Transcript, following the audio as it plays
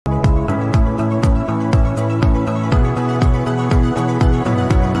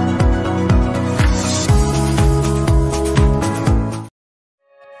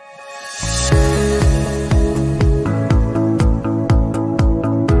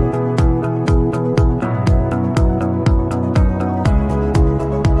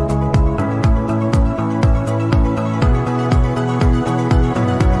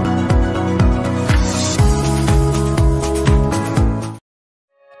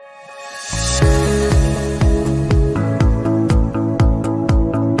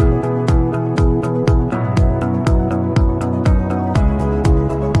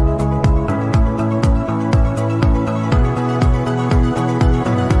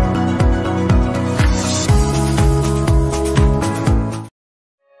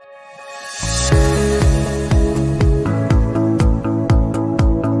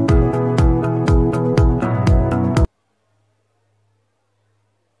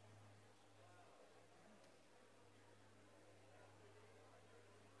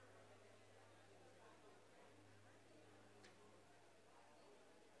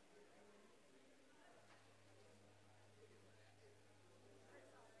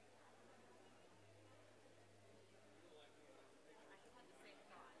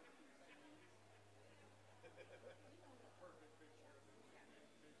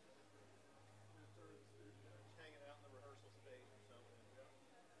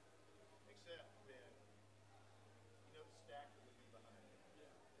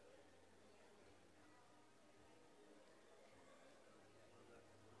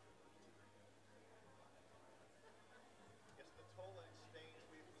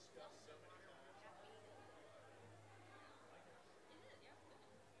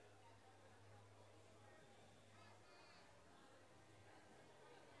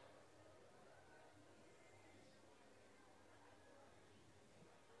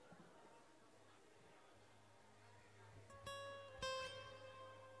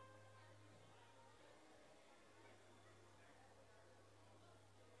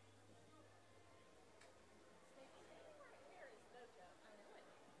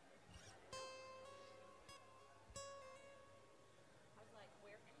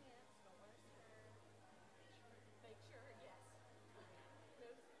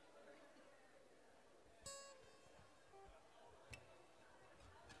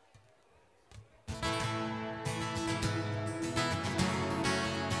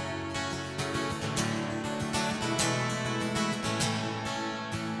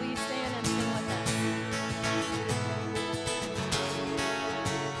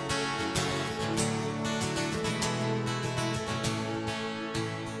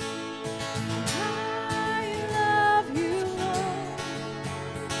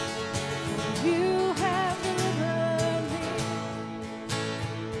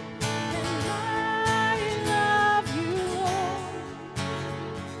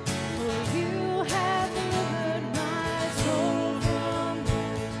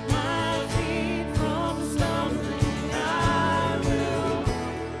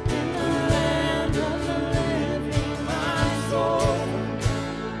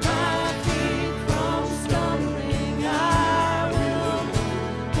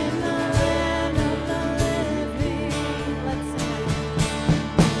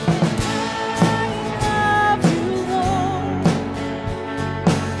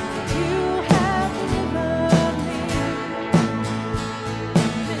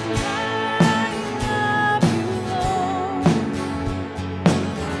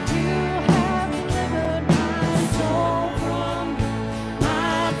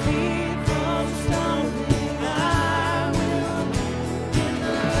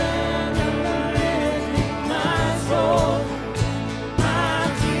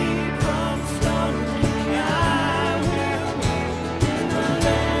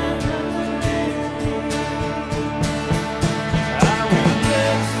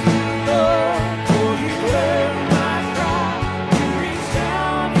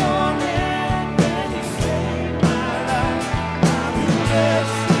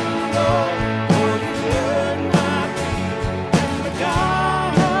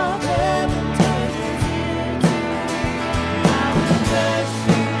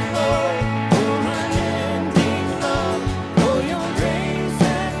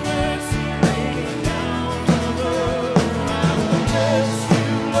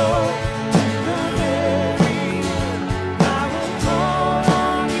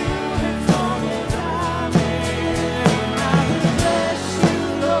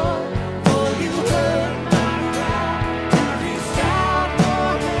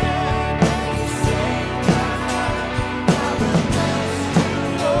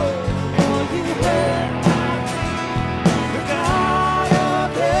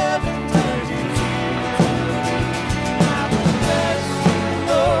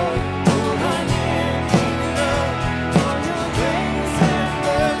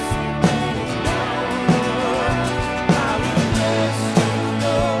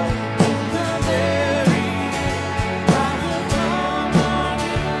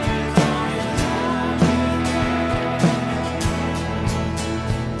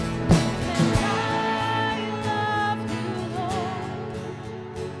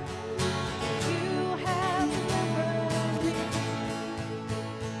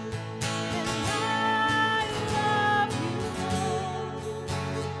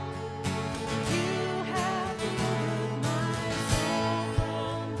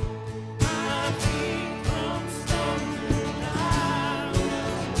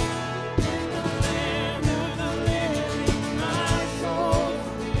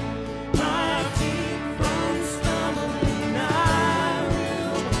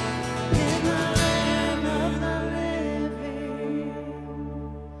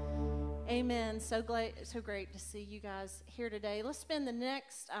so great to see you guys here today. Let's spend the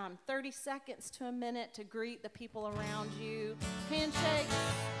next 30 seconds to a minute to greet the people around you. Handshakes,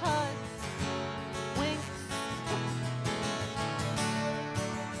 hugs, winks.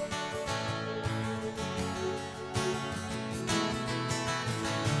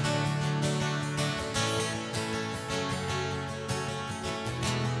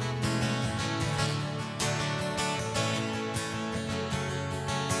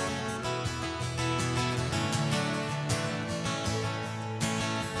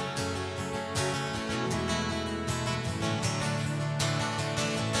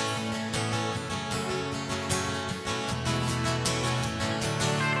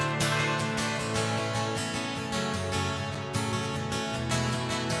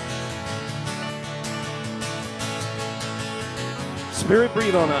 Spirit,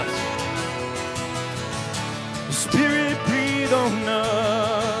 breathe on us. Spirit, breathe on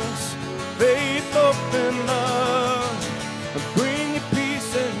us. Faith, open love. Bring your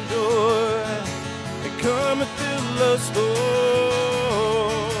peace and joy. And come and fill us, Lord.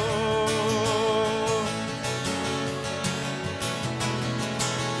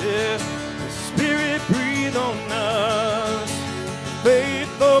 Yeah. Spirit, breathe on us.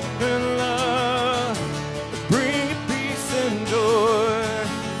 Faith, open love. Bring your peace and joy.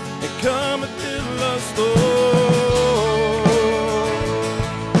 Come and fill us, Lord.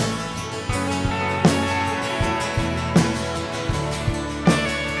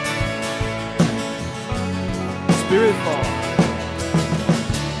 Spirit fall.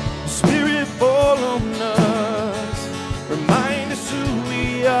 Spirit fall on us. Remind us who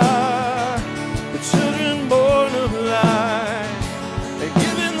we are. The children born of light. And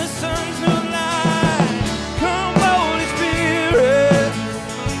giving the sons new life. Come, Holy Spirit.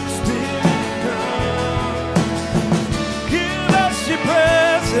 Your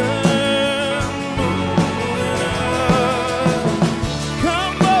presence,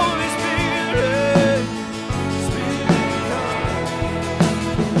 come, Holy Spirit, come.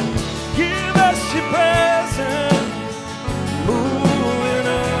 Give us your presence, moving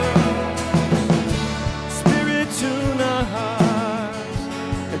us. Spirit, tune our hearts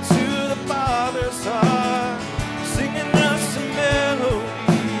and to the Father's heart, singing us a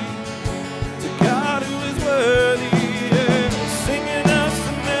melody to God who is worthy.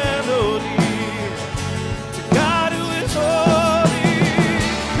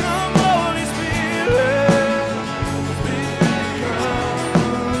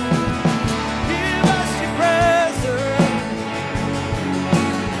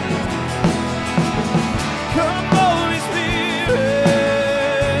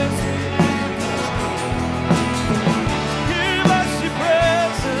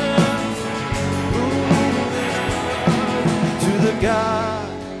 God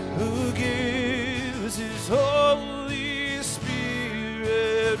who gives his Holy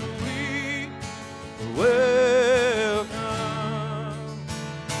Spirit, we welcome.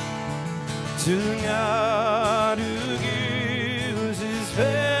 To God who gives his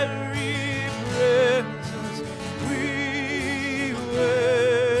very presence, we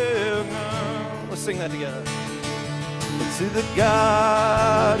welcome. Let's sing that together. To the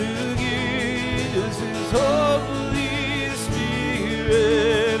God who gives his Holy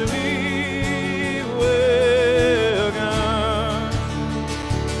Spirit, we welcome.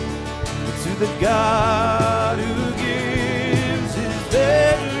 To the God who gives his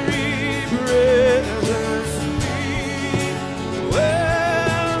very presence, we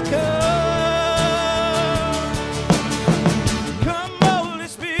welcome. Come, Holy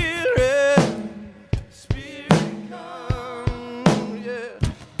Spirit, Spirit, come, yeah.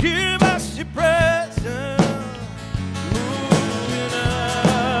 Give us your presence.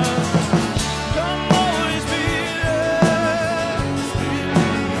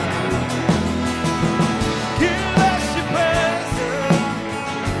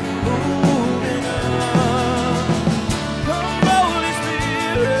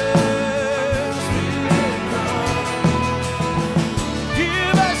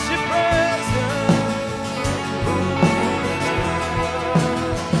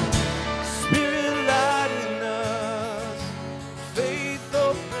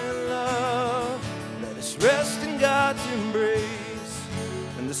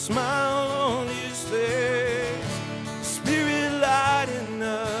 Smile on his face, Spirit light in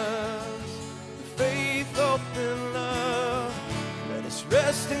us, the faith, hope, and love. Let us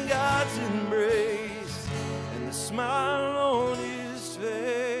rest in God's embrace and the smile on his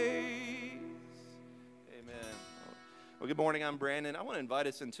face. Amen. Well, good morning. I'm Brandon. I want to invite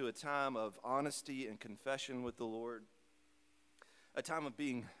us into a time of honesty and confession with the Lord. a time of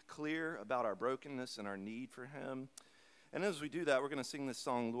being clear about our brokenness and our need for him. And as we do that, we're going to sing this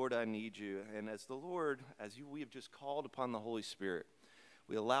song, Lord, I Need You. And as we have just called upon the Holy Spirit,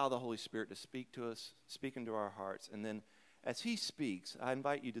 we allow the Holy Spirit to speak to us, speak into our hearts. And then as he speaks, I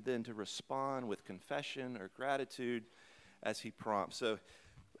invite you to respond with confession or gratitude as he prompts. So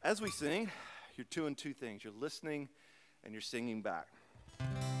as we sing, you're doing two things. You're listening and you're singing back.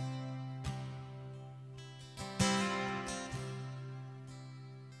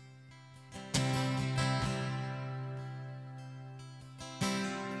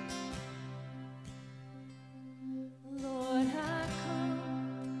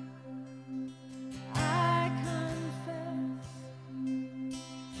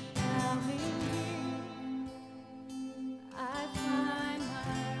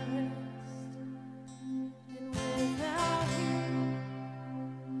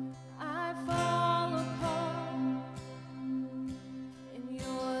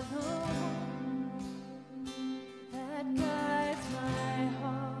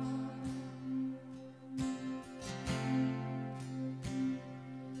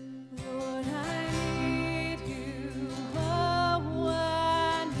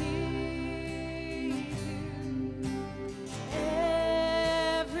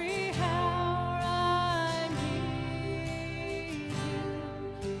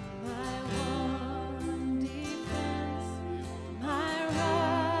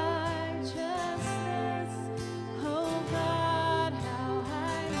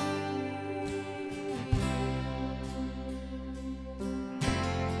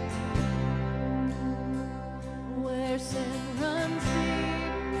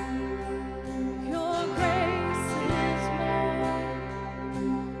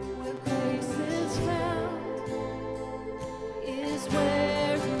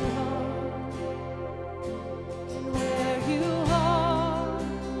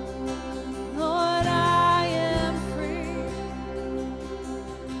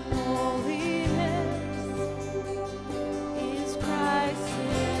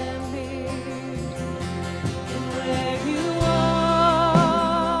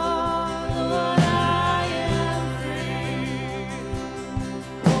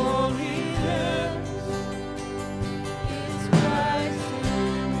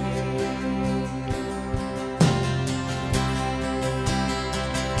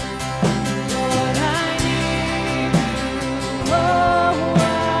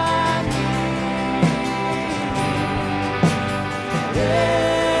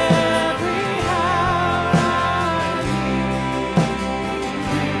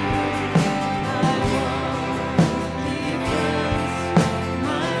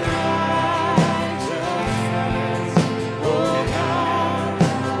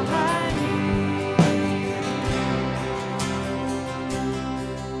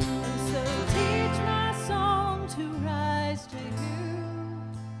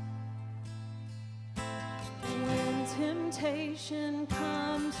 Temptation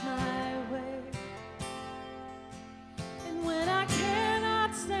comes my way, and when I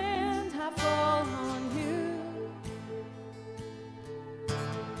cannot stand, I fall on you.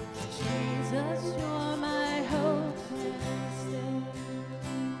 Jesus, you're my hope and stay.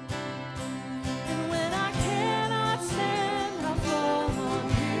 And when I cannot stand, I fall on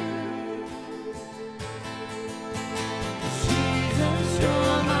you. Jesus,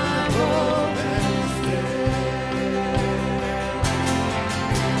 you're my hope and stay.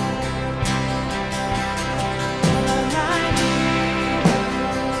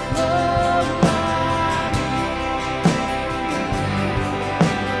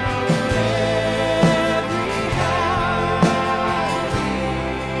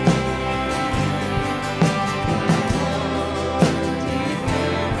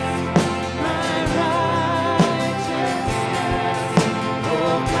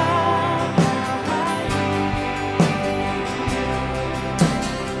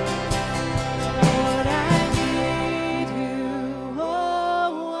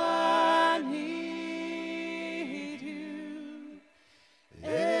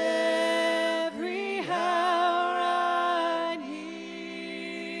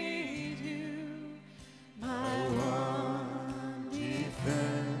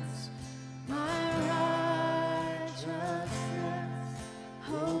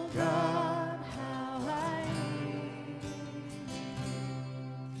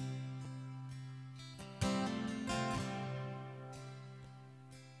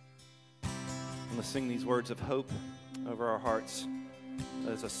 Sing these words of hope over our hearts.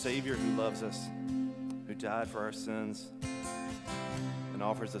 There's a Savior who loves us, who died for our sins, and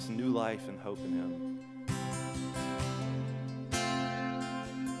offers us new life and hope in Him.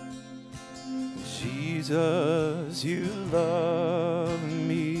 Jesus, you love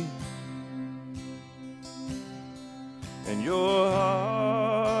me, and your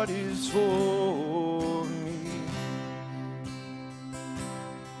heart is for me.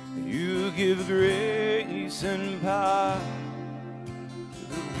 You give grace and power to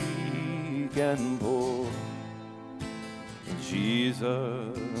the weak and poor.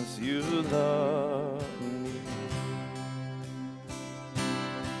 Jesus, you love me.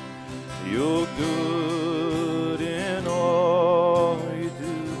 You're good in all you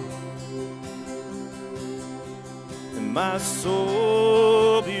do, and my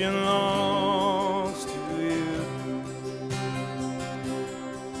soul belongs to you.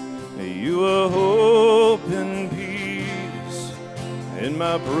 You are hope and peace in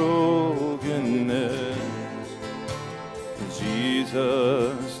my brokenness.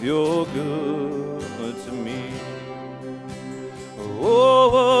 Jesus, you're good to me. Oh,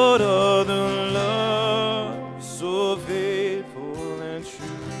 what other love so faithful and true.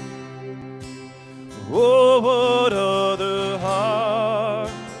 Oh, what other heart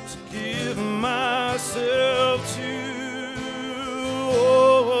to give myself to.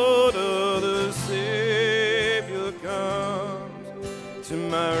 Oh, what other Savior comes to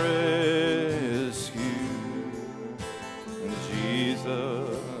my rescue. And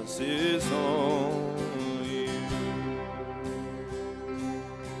Jesus is only you.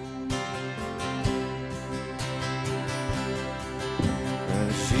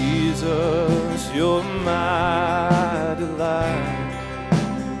 And Jesus, you're my delight,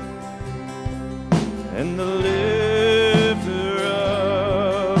 and the lifter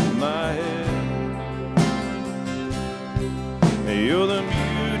of my head. You're the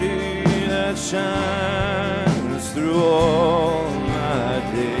beauty that shines through all my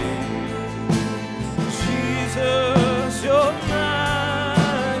days. Jesus, you're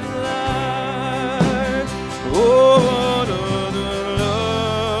my delight. Oh, what other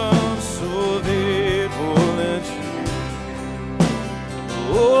love so faithful and true.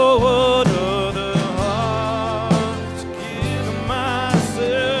 Oh, what other heart to give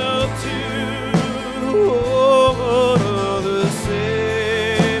myself to. Oh, what other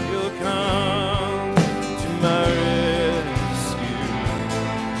Savior come to my rescue.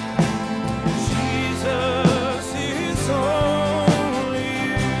 Jesus is only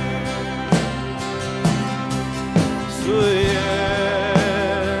you. So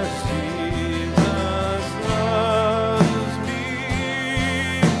yes, Jesus loves me.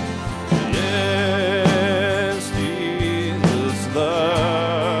 Yes, Jesus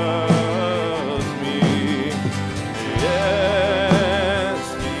loves me. Yes,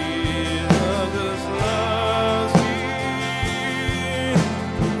 Jesus loves me.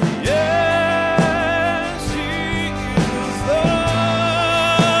 Yes, Jesus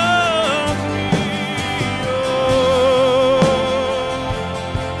loves me.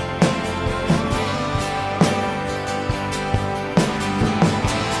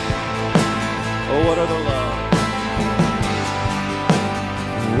 Oh, what other love?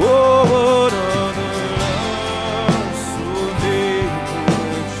 Oh, what other love so faithful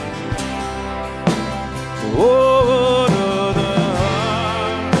and true. Oh, what other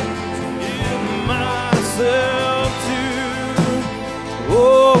heart to give myself to.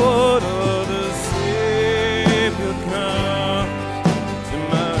 Oh, what other Savior comes to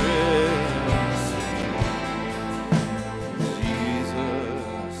my rescue.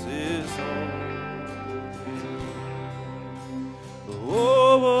 Jesus is all.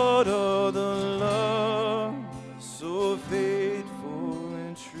 Oh, what other love so faithful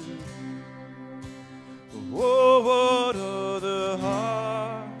and true. Oh, what other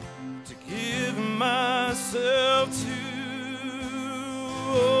heart to give myself to.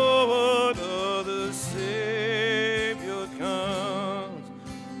 Oh, what other Savior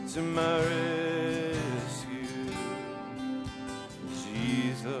comes to my rescue.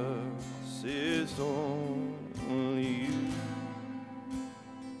 Jesus is only you.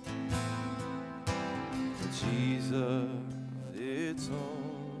 Jesus, it's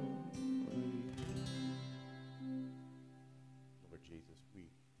only you. Lord Jesus, we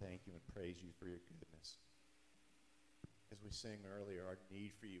thank you and praise you for your goodness. As we sang earlier, our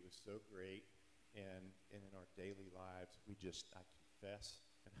need for you is so great, and in our daily lives, I confess,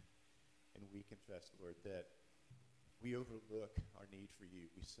 and we confess, Lord, that we overlook our need for you.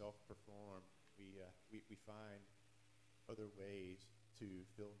 We self-perform. We find other ways to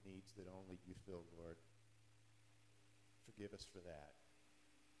fill needs that only you fill, Lord. Forgive us for that.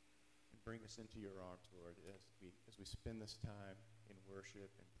 And bring us into your arms, Lord, as we spend this time in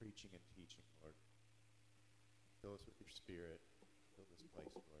worship and preaching and teaching, Lord. Fill us with your Spirit. Fill this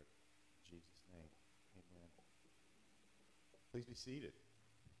place, Lord. In Jesus' name. Amen. Please be seated.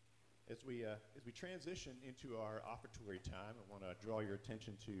 As we transition into our offertory time, I want to draw your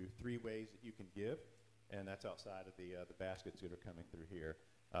attention to 3 ways that you can give, and that's outside of the baskets that are coming through here.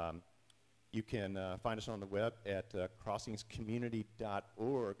 You can find us on the web at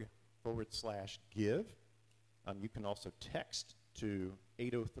crossingscommunity.org/give. You can also text to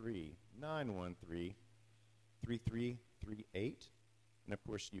 803-913-3338. And, of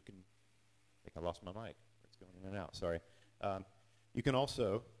course, you can, I think I lost my mic. It's going in and out, sorry. You can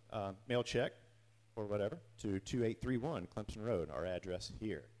also mail check or whatever to 2831 Clemson Road, our address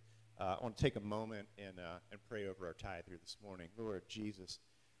here. I want to take a moment and pray over our tithe here this morning. Lord Jesus,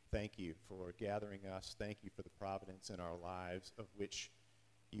 thank you for gathering us. Thank you for the providence in our lives of which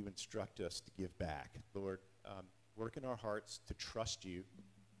you instruct us to give back. Lord, work in our hearts to trust you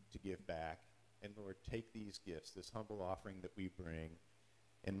to give back. And Lord, take these gifts, this humble offering that we bring,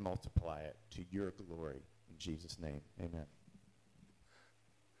 and multiply it to your glory. In Jesus' name, amen.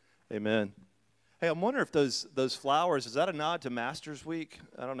 Amen. Hey, I'm wondering if those flowers, is that a nod to Masters Week?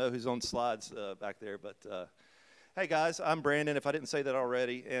 I don't know who's on slides back there, but hey, guys, I'm Brandon, if I didn't say that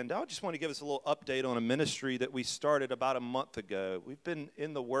already, and I just want to give us a little update on a ministry that we started about a month ago. We've been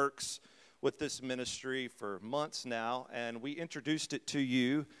in the works with this ministry for months now, and we introduced it to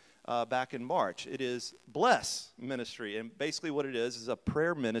you back in March. It is Bless Ministry, and basically what it is a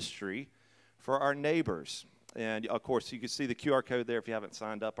prayer ministry for our neighbors. And, of course, you can see the QR code there if you haven't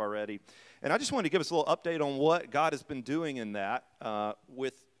signed up already. And I just wanted to give us a little update on what God has been doing in that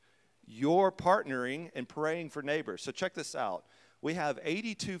with your partnering and praying for neighbors. So check this out. We have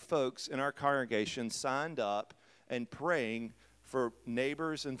 82 folks in our congregation signed up and praying for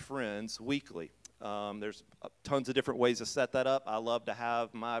neighbors and friends weekly. There's tons of different ways to set that up. I love to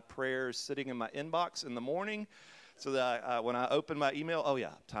have my prayers sitting in my inbox in the morning so that when I open my email, oh,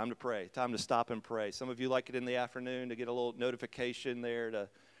 yeah, time to pray, time to stop and pray. Some of you like it in the afternoon to get a little notification there to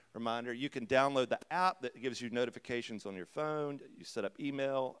reminder. You can download the app that gives you notifications on your phone. You set up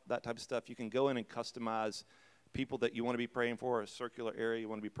email, that type of stuff. You can go in and customize people that you want to be praying for, a circular area you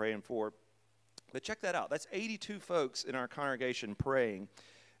want to be praying for. But check that out. That's 82 folks in our congregation praying.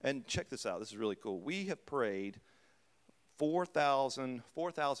 And check this out. This is really cool. We have prayed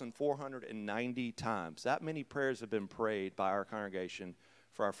 4,490 times. That many prayers have been prayed by our congregation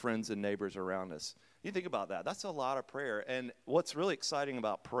for our friends and neighbors around us. You think about that. That's a lot of prayer. And what's really exciting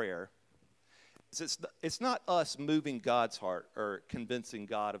about prayer is it's not us moving God's heart or convincing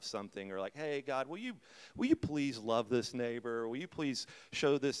God of something or like, hey, God, will you please love this neighbor? Will you please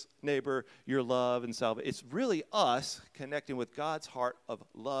show this neighbor your love and salvation? It's really us connecting with God's heart of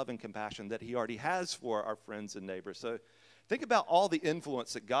love and compassion that he already has for our friends and neighbors. So think about all the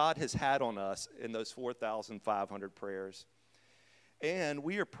influence that God has had on us in those 4,500 prayers. And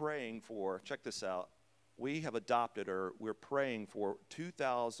we are praying for, check this out, we have adopted or we're praying for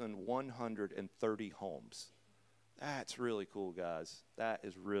 2,130 homes. That's really cool, guys. That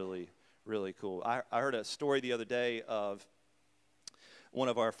is really, really cool. I heard a story the other day of one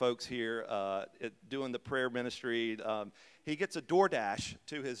of our folks here doing the prayer ministry. He gets a DoorDash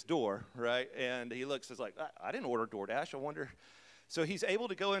to his door, right? And he looks, it's like, I didn't order DoorDash. I wonder. So he's able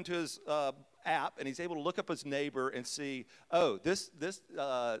to go into his app, and he's able to look up his neighbor and see, oh, this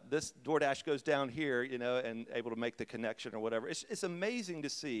DoorDash goes down here, you know, and able to make the connection or whatever. It's amazing to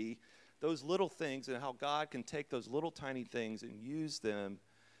see those little things and how God can take those little tiny things and use them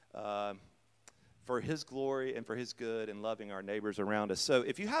for his glory and for his good and loving our neighbors around us. So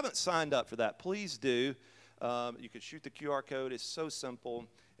if you haven't signed up for that, please do. You can shoot the QR code. It's so simple.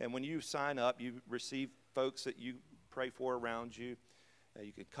 And when you sign up, you receive folks that you pray for around you.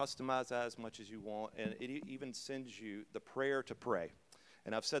 You can customize that as much as you want, and it even sends you the prayer to pray.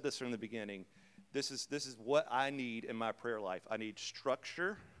 And I've said this from the beginning. This is what I need in my prayer life. I need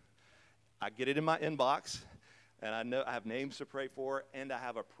structure. I get it in my inbox, and I know I have names to pray for, and I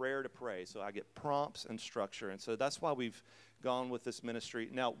have a prayer to pray. So I get prompts and structure, and so that's why we've gone with this ministry.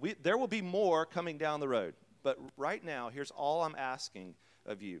 Now, there will be more coming down the road, but right now, here's all I'm asking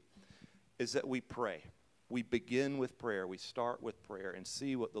of you, is that we pray. We begin with prayer. We start with prayer and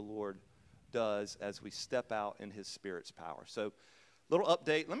see what the Lord does as we step out in his Spirit's power. So, little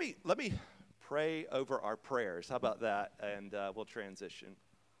update. Let me pray over our prayers. How about that? And we'll transition.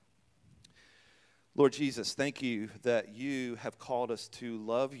 Lord Jesus, thank you that you have called us to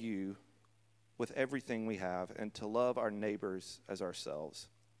love you with everything we have and to love our neighbors as ourselves.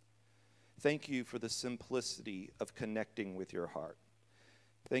 Thank you for the simplicity of connecting with your heart.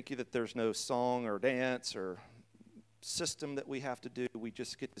 Thank you that there's no song or dance or system that we have to do. We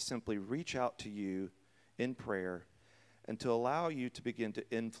just get to simply reach out to you in prayer and to allow you to begin to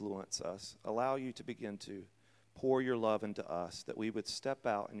influence us, allow you to begin to pour your love into us, that we would step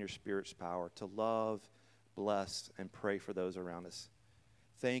out in your Spirit's power to love, bless, and pray for those around us.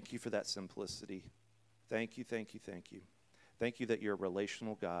 Thank you for that simplicity. Thank you, thank you, thank you. Thank you that you're a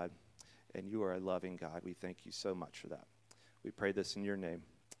relational God and you are a loving God. We thank you so much for that. We pray this in your name.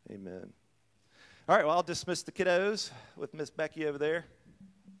 Amen. All right, well, I'll dismiss the kiddos with Miss Becky over there.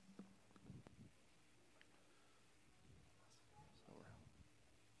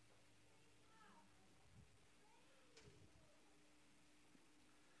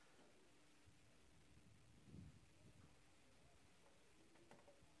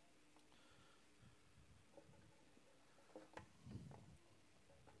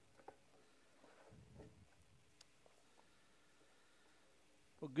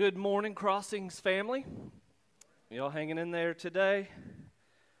 Well, good morning, Crossings family. Y'all hanging in there today?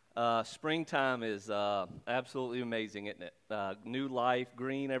 Springtime is absolutely amazing, isn't it? New life,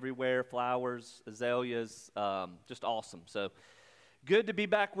 green everywhere, flowers, azaleas, just awesome. So good to be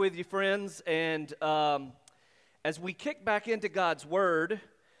back with you, friends. And as we kick back into God's Word,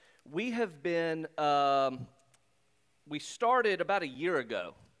 we have been, we started about a year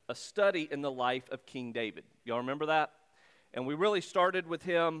ago, a study in the life of King David. Y'all remember that? And we really started with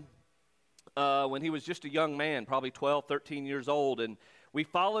him when he was just a young man, probably 12, 13 years old. And we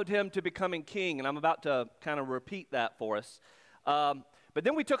followed him to becoming king, and I'm about to kind of repeat that for us. But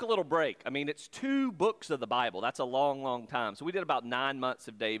then we took a little break. I mean, it's 2 books of the Bible. That's a long, long time. So we did about 9 months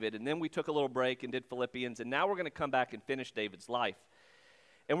of David, and then we took a little break and did Philippians, and now we're going to come back and finish David's life.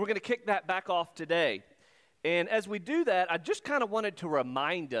 And we're going to kick that back off today. And as we do that, I just kind of wanted to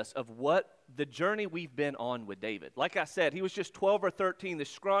remind us of what the journey we've been on with David. Like I said, he was just 12 or 13, this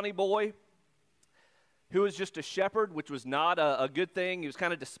scrawny boy who was just a shepherd, which was not a good thing. He was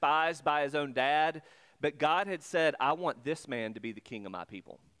kind of despised by his own dad. But God had said, I want this man to be the king of my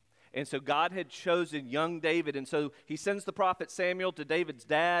people. And so God had chosen young David. And so he sends the prophet Samuel to David's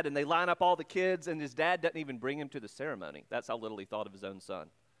dad, and they line up all the kids, and his dad doesn't even bring him to the ceremony. That's how little he thought of his own son.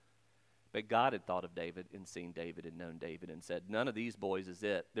 But God had thought of David and seen David and known David and said, none of these boys is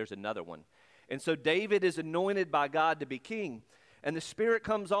it. There's another one. And so David is anointed by God to be king. And the Spirit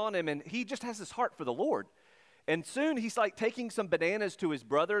comes on him, and he just has this heart for the Lord. And soon he's like taking some bananas to his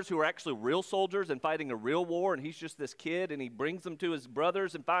brothers who are actually real soldiers and fighting a real war. And he's just this kid, and he brings them to his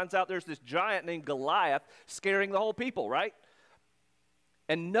brothers and finds out there's this giant named Goliath scaring the whole people, right?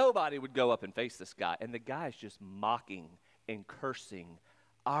 And nobody would go up and face this guy. And the guy's just mocking and cursing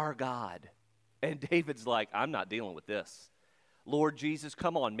our God. And David's like, I'm not dealing with this. Lord Jesus,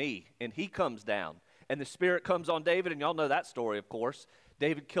 come on me. And he comes down. And the Spirit comes on David. And y'all know that story, of course.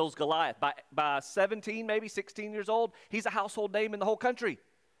 David kills Goliath. By 17, maybe 16 years old, he's a household name in the whole country.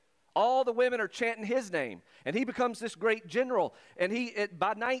 All the women are chanting his name. And he becomes this great general. And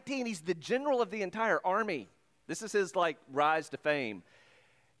by 19, he's the general of the entire army. This is his rise to fame.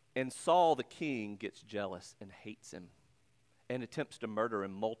 And Saul, the king, gets jealous and hates him and attempts to murder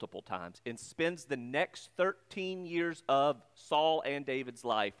him multiple times and spends the next 13 years of Saul and David's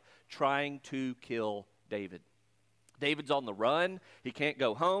life trying to kill David. David's on the run. He can't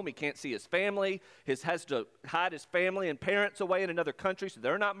go home. He can't see his family. He has to hide his family and parents away in another country so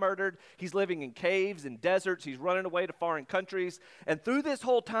they're not murdered. He's living in caves and deserts. He's running away to foreign countries. And through this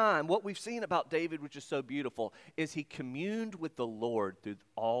whole time, what we've seen about David, which is so beautiful, is he communed with the Lord through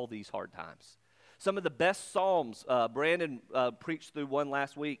all these hard times. Some of the best Psalms, Brandon preached through one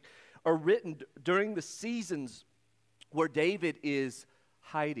last week, are written during the seasons where David is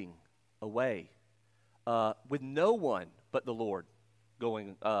hiding away with no one but the Lord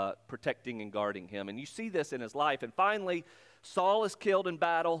going, protecting and guarding him. And you see this in his life. And finally, Saul is killed in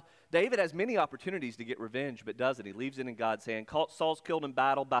battle. David has many opportunities to get revenge, but doesn't. He leaves it in God's hand. Saul's killed in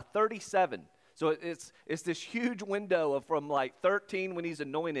battle by 37. So it's this huge window of from 13 when he's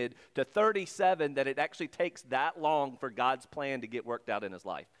anointed to 37 that it actually takes that long for God's plan to get worked out in his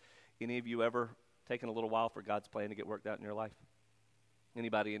life. Any of you ever taken a little while for God's plan to get worked out in your life?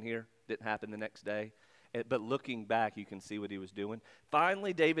 Anybody in here? Didn't happen the next day. But looking back, you can see what he was doing.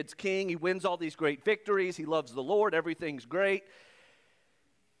 Finally, David's king. He wins all these great victories. He loves the Lord. Everything's great.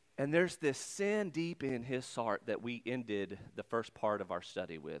 And there's this sin deep in his heart that we ended the first part of our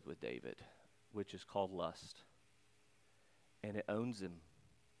study with David, which is called lust. And it owns him.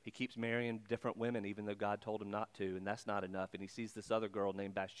 He keeps marrying different women even though God told him not to, and that's not enough. And he sees this other girl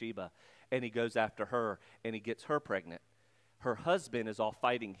named Bathsheba, and he goes after her, and he gets her pregnant. Her husband is all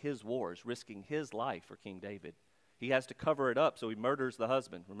fighting his wars, risking his life for King David. He has to cover it up, so he murders the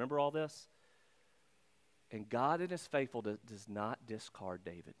husband. Remember all this? And God in his faithfulness does not discard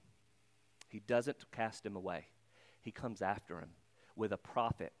David. He doesn't cast him away. he comes after him with a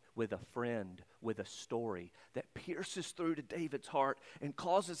prophet, with a friend, with a story that pierces through to David's heart and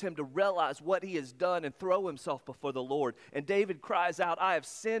causes him to realize what he has done and throw himself before the Lord. And David cries out, I have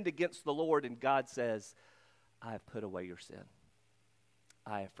sinned against the Lord. And God says, I have put away your sin.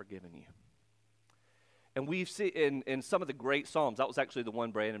 I have forgiven you. And we've seen in some of the great Psalms, that was actually the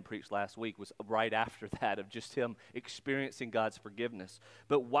one Brandon preached last week, was right after that, of just him experiencing God's forgiveness.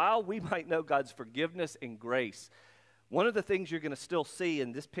 But while we might know God's forgiveness and grace, one of the things you're going to still see,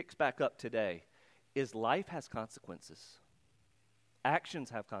 and this picks back up today, is life has consequences. Actions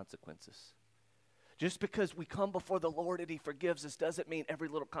have consequences. Just because we come before the Lord and he forgives us doesn't mean every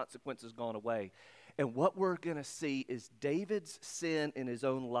little consequence has gone away. And what we're going to see is David's sin in his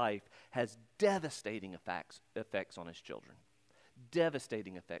own life has devastating effects on his children,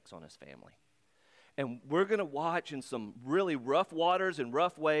 devastating effects on his family. And we're going to watch in some really rough waters and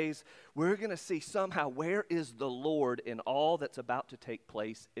rough ways, we're going to see somehow where is the Lord in all that's about to take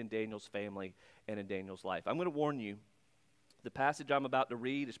place in Daniel's family and in Daniel's life. I'm going to warn you, the passage I'm about to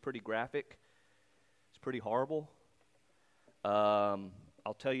read is pretty graphic. It's pretty horrible.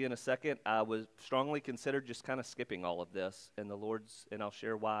 I'll tell you in a second. I was strongly considered just kind of skipping all of this, and the Lord's, and I'll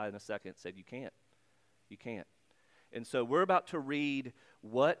share why in a second, said you can't. You can't. And so we're about to read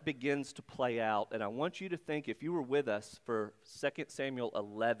what begins to play out, and I want you to think, if you were with us for 2 Samuel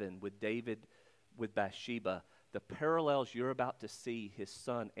 11 with David, with Bathsheba, the parallels you're about to see his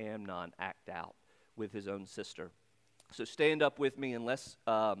son Amnon act out with his own sister. So stand up with me and let's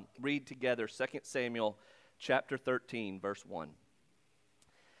read together 2 Samuel chapter 13, verse 1.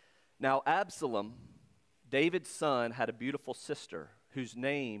 Now Absalom, David's son, had a beautiful sister whose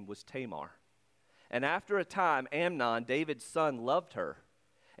name was Tamar. And after a time, Amnon, David's son, loved her.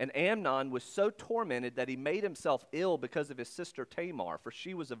 And Amnon was so tormented that he made himself ill because of his sister Tamar, for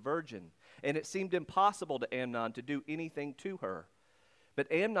she was a virgin, and it seemed impossible to Amnon to do anything to her.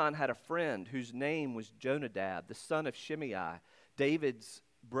 But Amnon had a friend whose name was Jonadab, the son of Shimei, David's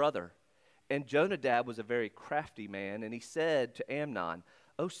brother. And Jonadab was a very crafty man, and he said to Amnon,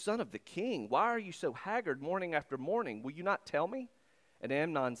 O son of the king, why are you so haggard morning after morning? Will you not tell me? And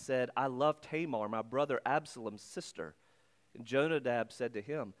Amnon said, I love Tamar, my brother Absalom's sister. And Jonadab said to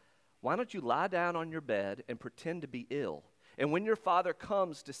him, why don't you lie down on your bed and pretend to be ill? And when your father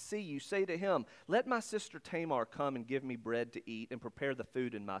comes to see you, say to him, let my sister Tamar come and give me bread to eat and prepare the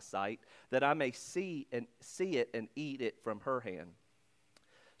food in my sight, that I may see it and eat it from her hand.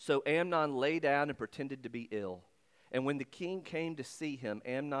 So Amnon lay down and pretended to be ill. And when the king came to see him,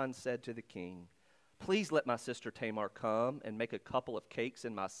 Amnon said to the king, please let my sister Tamar come and make a couple of cakes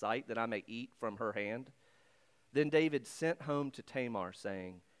in my sight, that I may eat from her hand. Then David sent home to Tamar,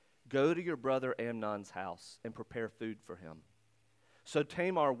 saying, go to your brother Amnon's house and prepare food for him. So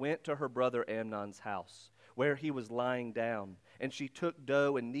Tamar went to her brother Amnon's house, where he was lying down. And she took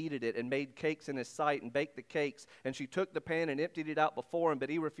dough and kneaded it and made cakes in his sight and baked the cakes. And she took the pan and emptied it out before him, but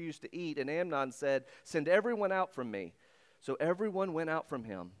he refused to eat. And Amnon said, send everyone out from me. So everyone went out from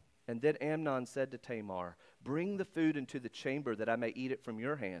him. And then Amnon said to Tamar, bring the food into the chamber, that I may eat it from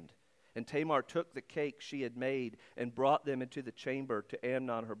your hand. And Tamar took the cakes she had made and brought them into the chamber to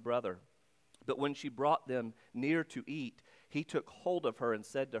Amnon her brother. But when she brought them near to eat, he took hold of her and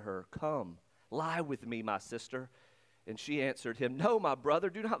said to her, come, lie with me, my sister. And she answered him, no, my brother,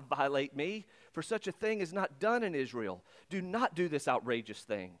 do not violate me, for such a thing is not done in Israel. Do not do this outrageous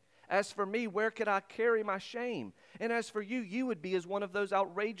thing. As for me, where could I carry my shame? And as for you, you would be as one of those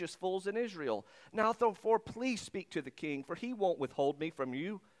outrageous fools in Israel. Now therefore, please speak to the king, for he won't withhold me from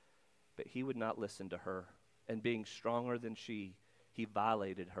you. But he would not listen to her, and being stronger than she, he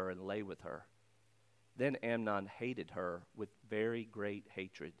violated her and lay with her. Then Amnon hated her with very great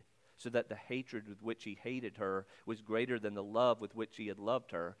hatred, so that the hatred with which he hated her was greater than the love with which he had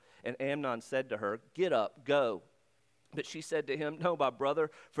loved her. And Amnon said to her, get up, go. But she said to him, no, my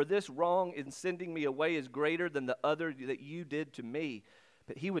brother, for this wrong in sending me away is greater than the other that you did to me.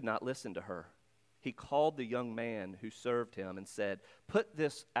 But he would not listen to her. He called the young man who served him and said, put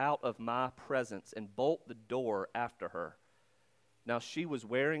this out of my presence and bolt the door after her. Now she was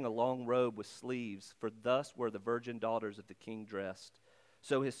wearing a long robe with sleeves, for thus were the virgin daughters of the king dressed.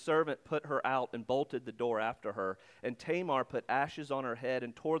 So his servant put her out and bolted the door after her. And Tamar put ashes on her head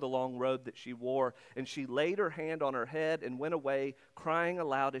and tore the long robe that she wore. And she laid her hand on her head and went away, crying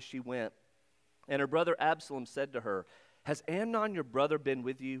aloud as she went. And her brother Absalom said to her, has Amnon your brother been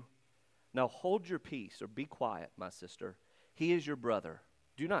with you? Now hold your peace, or be quiet, my sister. He is your brother.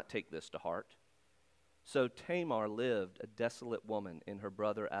 Do not take this to heart. So Tamar lived a desolate woman in her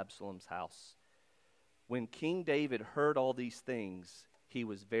brother Absalom's house. When King David heard all these things, he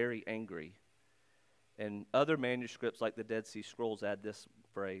was very angry. And other manuscripts like the Dead Sea Scrolls add this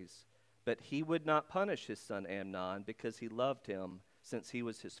phrase, but he would not punish his son Amnon because he loved him since he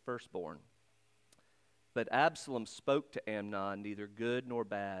was his firstborn. But Absalom spoke to Amnon neither good nor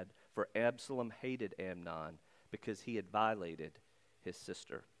bad, for Absalom hated Amnon because he had violated his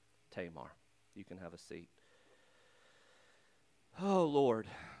sister Tamar. You can have a seat. Oh, Lord,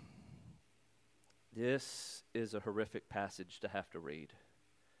 this is a horrific passage to have to read.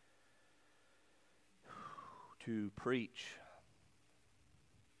 To preach.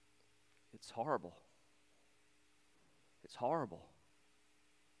 It's horrible. It's horrible.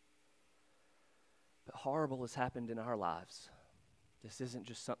 But horrible has happened in our lives. This isn't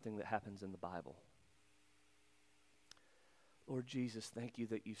just something that happens in the Bible. Lord Jesus, thank you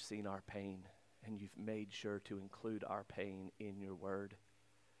that you've seen our pain and you've made sure to include our pain in your word,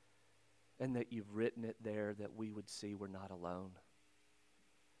 and that you've written it there that we would see we're not alone,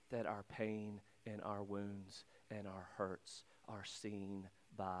 that our pain and our wounds and our hurts are seen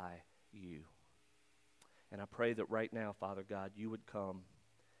by you. And I pray that right now, Father God, you would come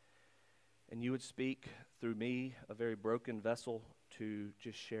and you would speak through me, a very broken vessel, to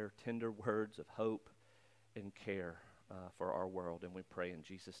just share tender words of hope and care for our world. And we pray in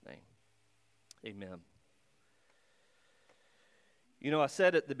Jesus' name. Amen. You know, I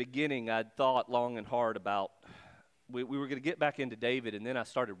said at the beginning I'd thought long and hard about, we were going to get back into David, and then I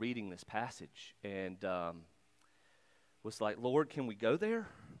started reading this passage and was like, Lord, can we go there?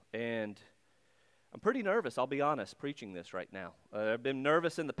 And I'm pretty nervous, I'll be honest, preaching this right now. I've been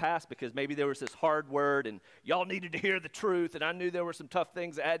nervous in the past because maybe there was this hard word and y'all needed to hear the truth, and I knew there were some tough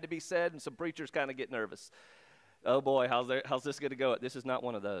things that had to be said, and some preachers kind of get nervous. Oh boy, how's this going to go? This is not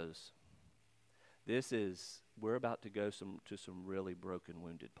one of those. We're about to go to some really broken,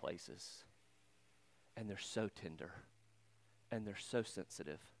 wounded places. And they're so tender, and they're so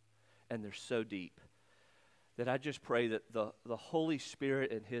sensitive, and they're so deep, that I just pray that the Holy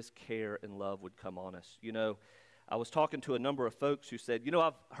Spirit and his care and love would come on us. You know, I was talking to a number of folks who said, you know,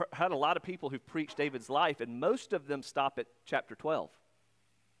 I've had a lot of people who've preached David's life, and most of them stop at chapter 12.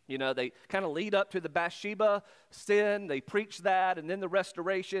 You know, they kind of lead up to the Bathsheba sin, they preach that, and then the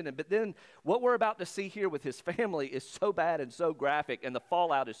restoration. But then what we're about to see here with his family is so bad and so graphic, and the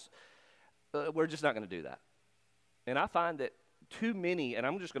fallout is, we're just not going to do that. And I find that too many, and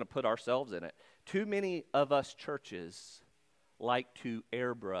I'm just going to put ourselves in it, too many of us churches like to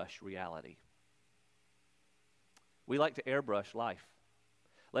airbrush reality. We like to airbrush life.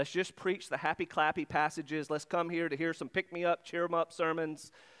 Let's just preach the happy, clappy passages. Let's come here to hear some pick-me-up, cheer-em-up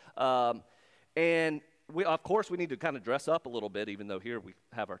sermons. And of course, we need to kind of dress up a little bit, even though here we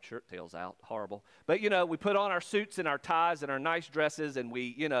have our shirt tails out. Horrible. But, you know, we put on our suits and our ties and our nice dresses, and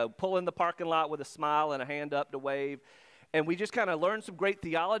we, you know, pull in the parking lot with a smile and a hand up to wave. And we just kind of learn some great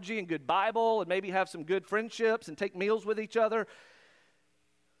theology and good Bible and maybe have some good friendships and take meals with each other.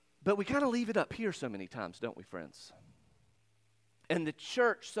 But we kind of leave it up here so many times, don't we, friends? And the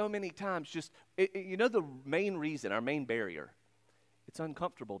church so many times just, you know, the main reason, our main barrier, it's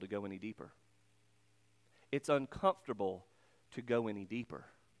uncomfortable to go any deeper. It's uncomfortable to go any deeper.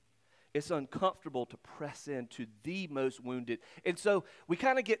 It's uncomfortable to press into the most wounded. And so we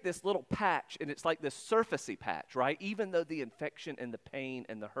kind of get this little patch, and it's like this surfacey patch, right? Even though the infection and the pain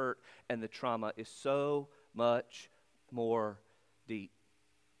and the hurt and the trauma is so much more deep.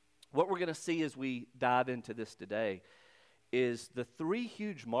 What we're going to see as we dive into this today is the three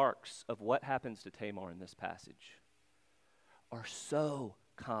huge marks of what happens to Tamar in this passage are so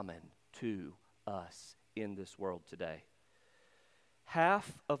common to us in this world today.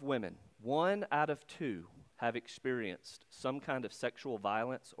 Half of women, 1 out of 2, have experienced some kind of sexual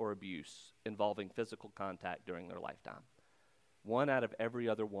violence or abuse involving physical contact during their lifetime. 1 out of every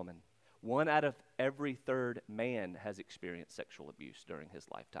other woman. 1 out of every third man has experienced sexual abuse during his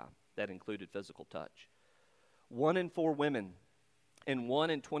lifetime. That included physical touch. 1 in 4 women and 1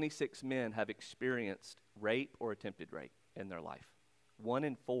 in 26 men have experienced rape or attempted rape in their life. 1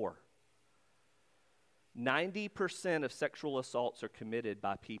 in 4. 90% of sexual assaults are committed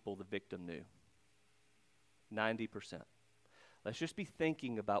by people the victim knew. 90%. Let's just be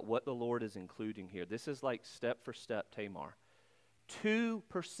thinking about what the Lord is including here. This is like step for step Tamar.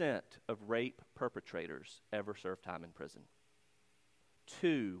 2% of rape perpetrators ever serve time in prison.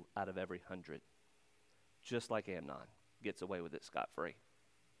 2 out of every 100. Just like Amnon gets away with it scot-free.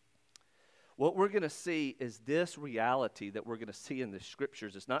 What we're going to see is this reality that we're going to see in the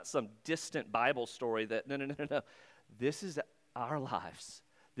scriptures. It's not some distant Bible story that, no. This is our lives.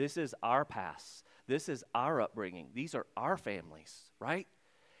 This is our past. This is our upbringing. These are our families, right?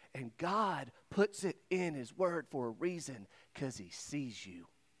 And God puts it in his word for a reason, because he sees you.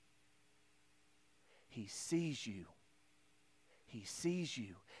 He sees you. He sees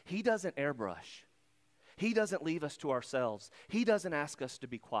you. He doesn't airbrush. He doesn't leave us to ourselves. He doesn't ask us to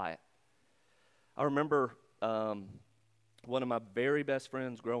be quiet. I remember one of my very best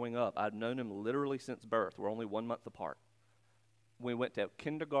friends growing up. I'd known him literally since birth. We're only 1 month apart. We went to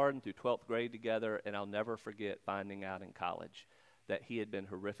kindergarten through 12th grade together, and I'll never forget finding out in college that he had been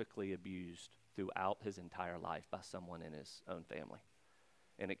horrifically abused throughout his entire life by someone in his own family.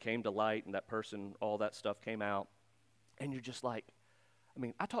 And it came to light, and that person, all that stuff came out. And you're just like, I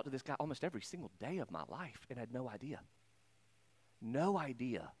mean, I talked to this guy almost every single day of my life and had no idea. No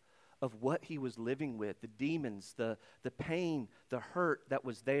idea of what he was living with, the demons, the pain, the hurt that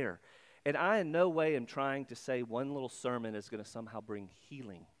was there. And I in no way am trying to say one little sermon is going to somehow bring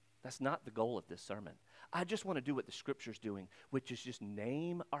healing. That's not the goal of this sermon. I just want to do what the Scripture's doing, which is just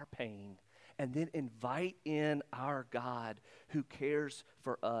name our pain and then invite in our God who cares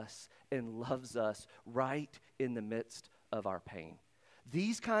for us and loves us right in the midst of our pain.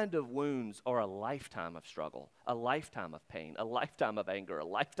 These kind of wounds are a lifetime of struggle, a lifetime of pain, a lifetime of anger, a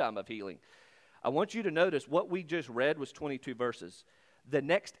lifetime of healing. I want you to notice what we just read was 22 verses. The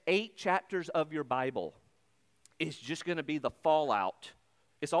next 8 chapters of your Bible is just going to be the fallout.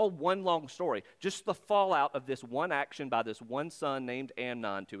 It's all one long story, just the fallout of this one action by this one son named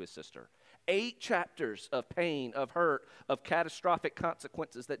Amnon to his sister. 8 chapters of pain, of hurt, of catastrophic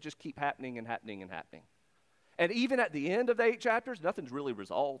consequences that just keep happening and happening and happening. And even at the end of the 8 chapters, nothing's really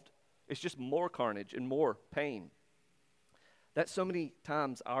resolved. It's just more carnage and more pain. That's so many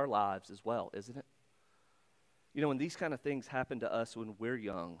times our lives as well, isn't it? You know, when these kind of things happen to us when we're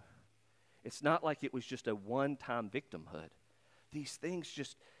young, it's not like it was just a one-time victimhood. These things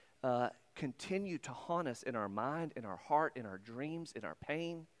just continue to haunt us in our mind, in our heart, in our dreams, in our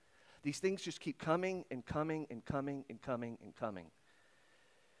pain. These things just keep coming and coming and coming and coming and coming.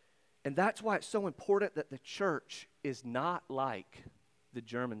 And that's why it's so important that the church is not like the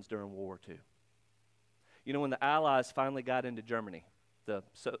Germans during World War II. You know, when the Allies finally got into Germany, the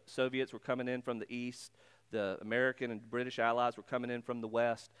Soviets were coming in from the east, the American and British allies were coming in from the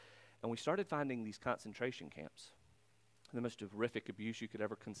west, and we started finding these concentration camps. The most horrific abuse you could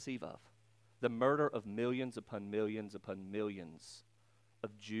ever conceive of. The murder of millions upon millions upon millions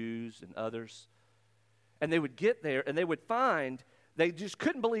of Jews and others. And they would get there and they would find, they just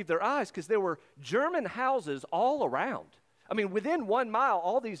couldn't believe their eyes because there were German houses all around. I mean, within 1 mile,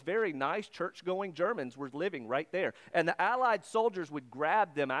 all these very nice church-going Germans were living right there. And the Allied soldiers would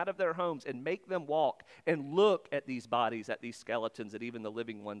grab them out of their homes and make them walk and look at these bodies, at these skeletons, at even the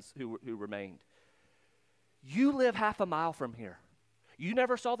living ones who remained. You live half a mile from here. You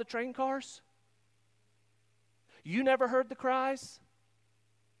never saw the train cars? You never heard the cries?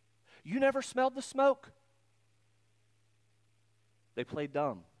 You never smelled the smoke? They played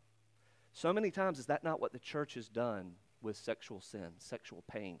dumb. So many times is that not what the church has done with sexual sin, sexual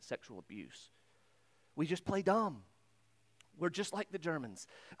pain, sexual abuse? We just play dumb. We're just like the Germans.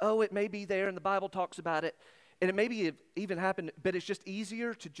 Oh, it may be there and the Bible talks about it, and it may be even happened, but it's just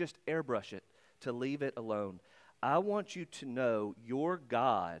easier to just airbrush it, to leave it alone. I want you to know your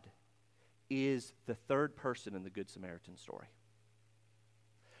God is the third person in the Good Samaritan story.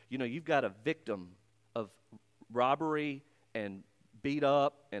 You know, you've got a victim of robbery and beat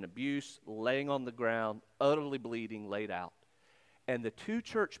up and abuse laying on the ground, utterly bleeding, laid out. And the 2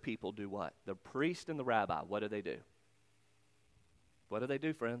 church people do what? The priest and the rabbi, what do? What do they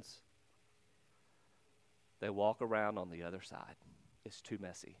do, friends? They walk around on the other side. It's too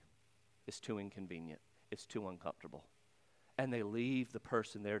messy. It's too inconvenient. It's too uncomfortable. And they leave the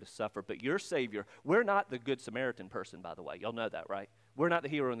person there to suffer. But your Savior, we're not the Good Samaritan person, by the way. Y'all know that, right? We're not the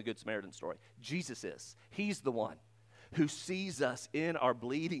hero in the Good Samaritan story. Jesus is. He's the one who sees us in our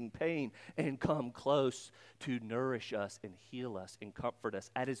bleeding pain and come close to nourish us and heal us and comfort us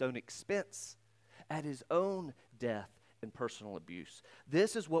at his own expense, at his own death and personal abuse.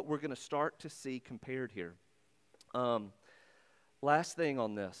 This is what we're going to start to see compared here. Last thing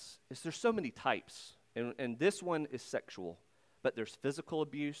on this is there's so many types, and this one is sexual, but there's physical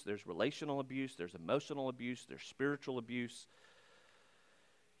abuse, there's relational abuse, there's emotional abuse, there's spiritual abuse.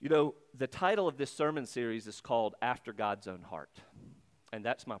 You know, the title of this sermon series is called After God's Own Heart, and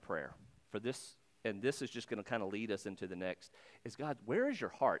that's my prayer for this, and this is just going to kind of lead us into the next, is God, where is your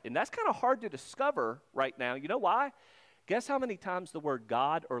heart? And that's kind of hard to discover right now. You know why? Guess how many times the word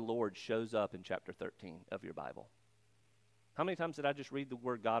God or Lord shows up in chapter 13 of your Bible? How many times did I just read the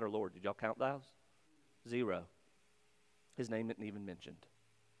word God or Lord? Did y'all count those? 0. His name isn't even mentioned.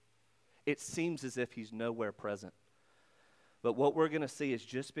 It seems as if he's nowhere present. But what we're going to see is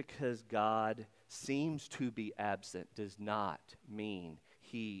just because God seems to be absent does not mean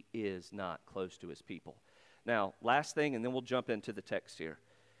he is not close to his people. Now, last thing, and then we'll jump into the text here.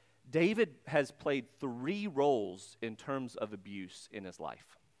 David has played 3 roles in terms of abuse in his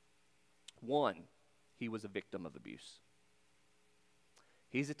life. 1, he was a victim of abuse.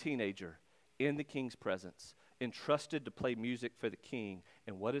 He's a teenager in the king's presence, entrusted to play music for the king,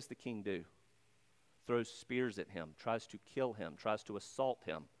 and what does the king do? Throws spears at him, tries to kill him, tries to assault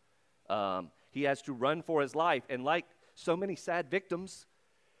him. He has to run for his life, and like so many sad victims,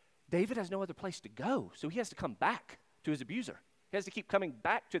 David has no other place to go, so he has to come back to his abuser. He has to keep coming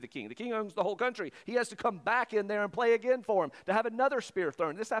back to the king. The king owns the whole country. He has to come back in there and play again for him, to have another spear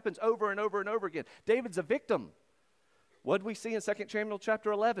thrown. This happens over and over and over again. David's a victim. What did we see in 2 Samuel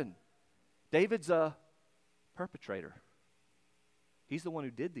chapter 11? David's a perpetrator. He's the one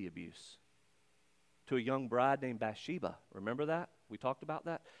who did the abuse to a young bride named Bathsheba. Remember that? We talked about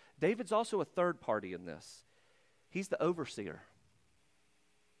that. David's also a third party in this. He's the overseer.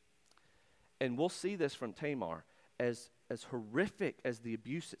 And we'll see this from Tamar. As horrific as the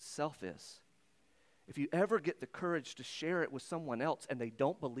abuse itself is, if you ever get the courage to share it with someone else and they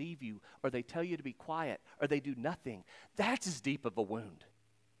don't believe you, or they tell you to be quiet, or they do nothing, that's as deep of a wound.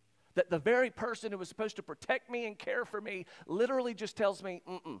 That the very person who was supposed to protect me and care for me literally just tells me,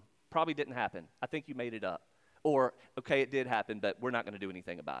 probably didn't happen. I think you made it up. Or, okay, it did happen, but we're not going to do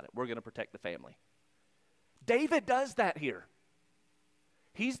anything about it. We're going to protect the family. David does that here.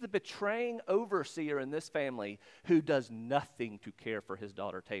 He's the betraying overseer in this family who does nothing to care for his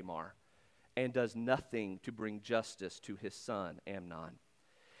daughter Tamar and does nothing to bring justice to his son Amnon.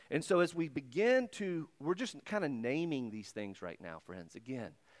 And so as we begin to, we're just kind of naming these things right now, friends.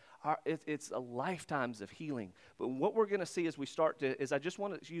 Again, it's a lifetimes of healing. But what we're going to see as we start to, is I just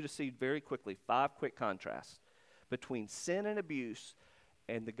want you to see very quickly 5 quick contrasts between sin and abuse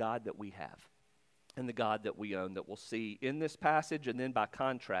and the God that we have. And the God that we own, that we'll see in this passage and then by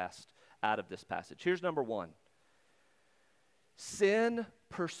contrast out of this passage. Here's number 1. Sin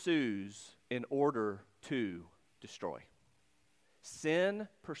pursues in order to destroy. Sin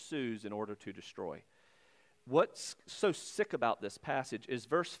pursues in order to destroy. What's so sick about this passage is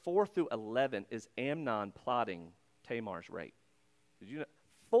verse 4 through 11 is Amnon plotting Tamar's rape. Did you know?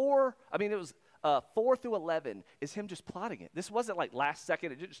 It was 4 through 11 is him just plotting it. This wasn't like last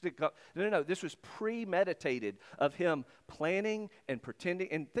second. It just didn't go. No. This was premeditated of him planning and pretending.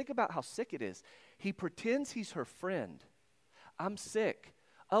 And think about how sick it is. He pretends he's her friend. I'm sick.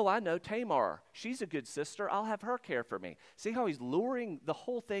 Oh, I know Tamar. She's a good sister. I'll have her care for me. See how he's luring the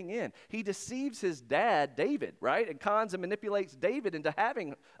whole thing in. He deceives his dad, David, right? And cons and manipulates David into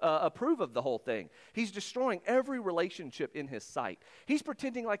having approve of the whole thing. He's destroying every relationship in his sight. He's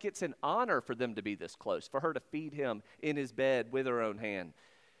pretending like it's an honor for them to be this close, for her to feed him in his bed with her own hand.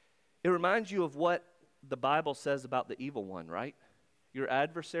 It reminds you of what the Bible says about the evil one, right? Your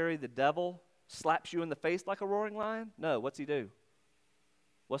adversary, the devil, slaps you in the face like a roaring lion? No, what's he do?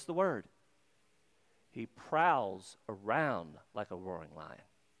 What's the word? He prowls around like a roaring lion.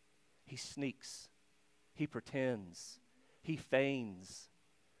 He sneaks. He pretends. He feigns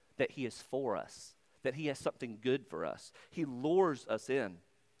that he is for us, that he has something good for us. He lures us in.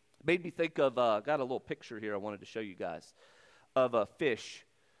 Made me think of, got a little picture here I wanted to show you guys, of a fish.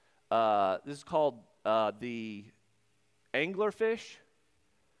 This is called the anglerfish.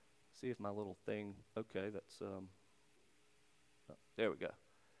 See if my little thing, okay, that's, there we go.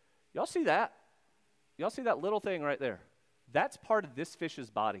 Y'all see that? Y'all see that little thing right there? That's part of this fish's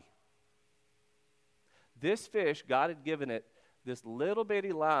body. This fish, God had given it this little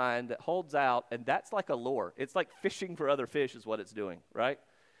bitty line that holds out, and that's like a lure. It's like fishing for other fish is what it's doing, right?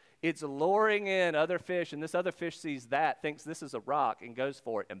 It's luring in other fish, and this other fish sees that, thinks this is a rock, and goes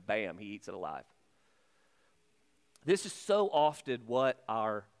for it, and bam, he eats it alive. This is so often what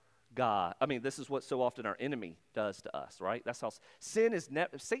our this is what so often our enemy does to us, right? That's how sin is.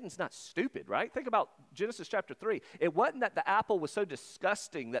 Satan's not stupid, right? Think about Genesis chapter 3. It wasn't that the apple was so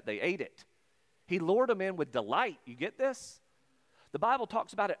disgusting that they ate it. He lured them in with delight. You get this? The Bible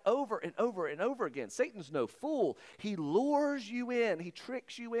talks about it over and over and over again. Satan's no fool. He lures you in. He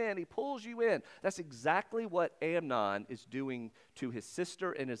tricks you in. He pulls you in. That's exactly what Amnon is doing to his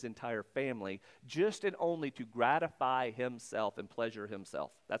sister and his entire family, just and only to gratify himself and pleasure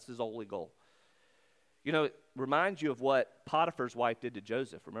himself. That's his only goal. You know, it reminds you of what Potiphar's wife did to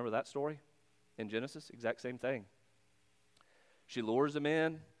Joseph. Remember that story in Genesis? Exact same thing. She lures him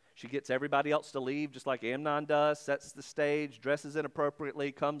in. She gets everybody else to leave, just like Amnon does, sets the stage, dresses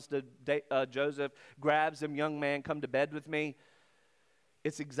inappropriately, comes to Joseph, grabs him, young man, come to bed with me.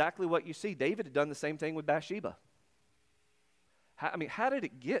 It's exactly what you see. David had done the same thing with Bathsheba. How did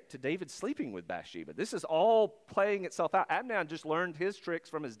it get to David sleeping with Bathsheba? This is all playing itself out. Amnon just learned his tricks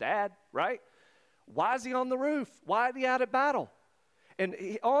from his dad, right? Why is he on the roof? Why is he out at battle? And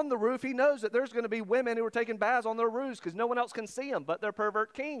on the roof, he knows that there's going to be women who are taking baths on their roofs because no one else can see them but their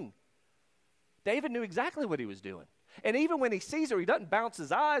pervert king. David knew exactly what he was doing. And even when he sees her, he doesn't bounce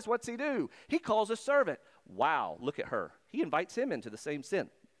his eyes. What's he do? He calls a servant. Wow, look at her. He invites him into the same sin.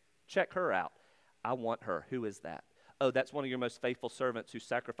 Check her out. I want her. Who is that? Oh, that's one of your most faithful servants who's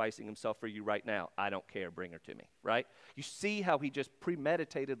sacrificing himself for you right now. I don't care. Bring her to me, right? You see how he just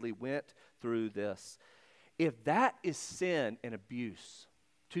premeditatedly went through this. If that is sin and abuse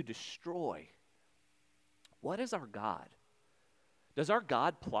to destroy, what is our God? Does our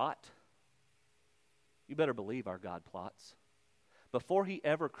God plot? You better believe our God plots. Before he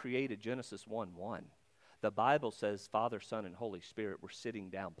ever created Genesis 1:1, the Bible says Father, Son, and Holy Spirit were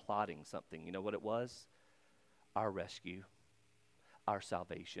sitting down plotting something. You know what it was? Our rescue, our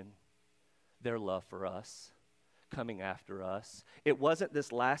salvation, their love for us, coming after us. It wasn't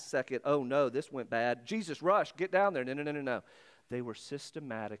this last second, oh no, this went bad. Jesus, rush, get down there. No. They were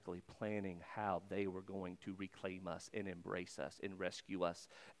systematically planning how they were going to reclaim us and embrace us and rescue us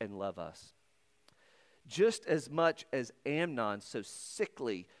and love us. Just as much as Amnon so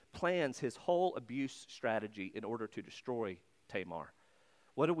sickly plans his whole abuse strategy in order to destroy Tamar,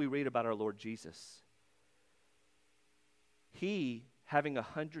 what do we read about our Lord Jesus? He, having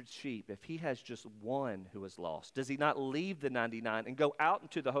 100 sheep, if he has just one who is lost, does he not leave the 99 and go out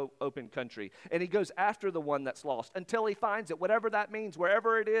into the open country? And he goes after the one that's lost until he finds it, whatever that means,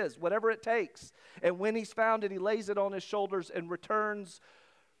 wherever it is, whatever it takes. And when he's found it, he lays it on his shoulders and returns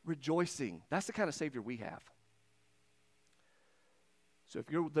rejoicing. That's the kind of Savior we have. So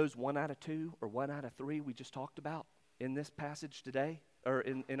if you're those 1 out of 2 or 1 out of 3 we just talked about in this passage today, or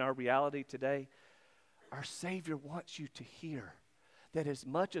in our reality today, our Savior wants you to hear that as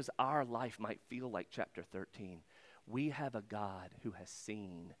much as our life might feel like chapter 13, we have a God who has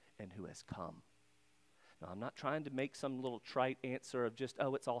seen and who has come. Now, I'm not trying to make some little trite answer of just,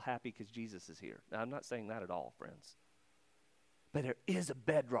 oh, it's all happy because Jesus is here. Now, I'm not saying that at all, friends. But there is a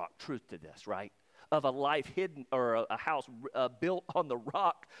bedrock truth to this, right? Of a life hidden, or a house built on the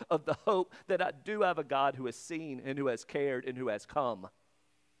rock of the hope that I do have a God who has seen and who has cared and who has come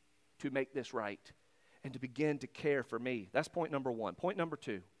to make this right and to begin to care for me. That's point number 1. Point number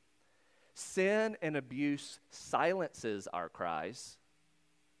 2, sin and abuse silences our cries.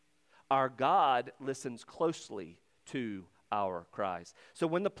 Our God listens closely to our cries. So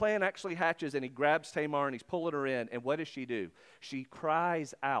when the plan actually hatches and he grabs Tamar and he's pulling her in, and what does she do? She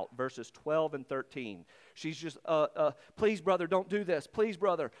cries out, verses 12 and 13. She's just, please, brother, don't do this. Please,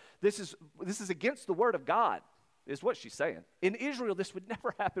 brother, this is against the word of God, is what she's saying. In Israel, this would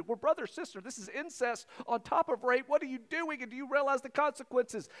never happen. We're brother, sister. This is incest on top of rape. What are you doing? And do you realize the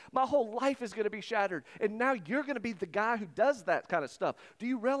consequences? My whole life is going to be shattered. And now you're going to be the guy who does that kind of stuff. Do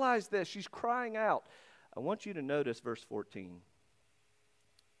you realize this? She's crying out. I want you to notice verse 14.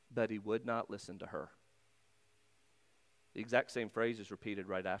 But he would not listen to her. The exact same phrase is repeated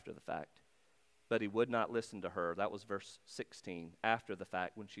right after the fact. But he would not listen to her. That was verse 16, after the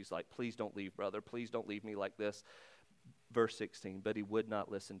fact, when she's like, please don't leave, brother. Please don't leave me like this. Verse 16, but he would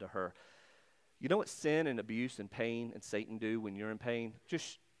not listen to her. You know what sin and abuse and pain and Satan do when you're in pain?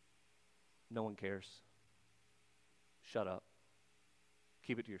 Just, no one cares. Shut up.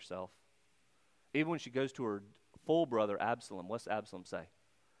 Keep it to yourself. Even when she goes to her full brother, Absalom, what's Absalom say?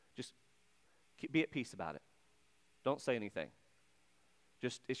 Just be at peace about it. Don't say anything.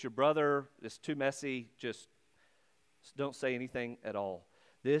 Just, it's your brother, it's too messy, just don't say anything at all.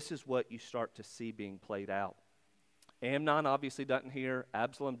 This is what you start to see being played out. Amnon obviously doesn't hear,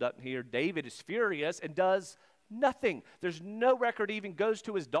 Absalom doesn't hear, David is furious and does nothing. There's no record even goes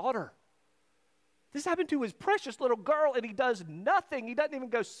to his daughter. This happened to his precious little girl and he does nothing. He doesn't even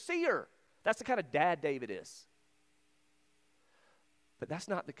go see her. That's the kind of dad David is. But that's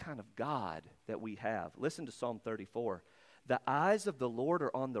not the kind of God that we have. Listen to Psalm 34. The eyes of the Lord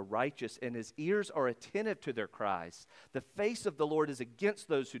are on the righteous, and his ears are attentive to their cries. The face of the Lord is against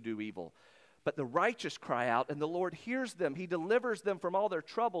those who do evil. But the righteous cry out, and the Lord hears them. He delivers them from all their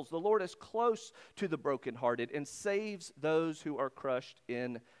troubles. The Lord is close to the brokenhearted and saves those who are crushed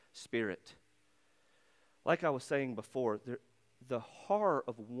in spirit. Like I was saying before, the horror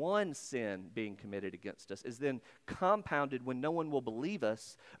of one sin being committed against us is then compounded when no one will believe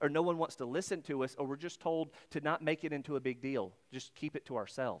us, or no one wants to listen to us, or we're just told to not make it into a big deal. Just keep it to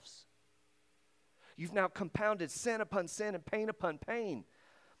ourselves. You've now compounded sin upon sin and pain upon pain.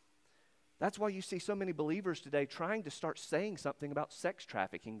 That's why you see so many believers today trying to start saying something about sex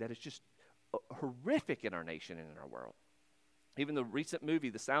trafficking that is just horrific in our nation and in our world. Even the recent movie,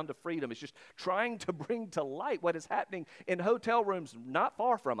 The Sound of Freedom, is just trying to bring to light what is happening in hotel rooms not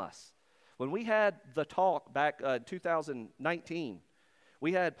far from us. When we had the talk back in 2019,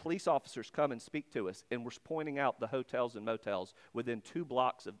 we had police officers come and speak to us and were pointing out the hotels and motels within 2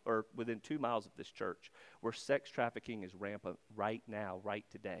 miles of this church where sex trafficking is rampant right now, right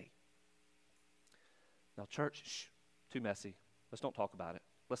today. Now, church, too messy. Let's don't talk about it.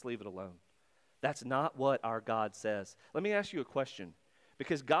 Let's leave it alone. That's not what our God says. Let me ask you a question.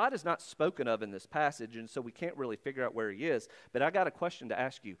 Because God is not spoken of in this passage, and so we can't really figure out where he is. But I got a question to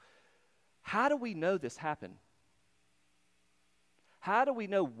ask you. How do we know this happened? How do we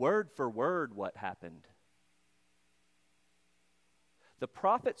know word for word what happened? The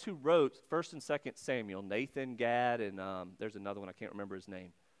prophets who wrote 1st and 2nd Samuel, Nathan, Gad, and there's another one, I can't remember his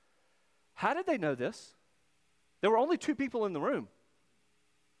name. How did they know this? There were only 2 people in the room,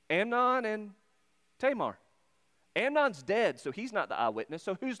 Amnon and Tamar. Amnon's dead, so he's not the eyewitness,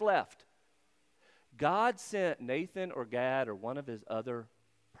 so who's left? God sent Nathan or Gad or one of his other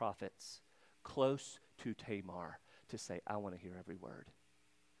prophets close to Tamar to say, I want to hear every word.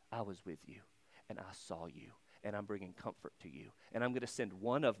 I was with you, and I saw you, and I'm bringing comfort to you. And I'm going to send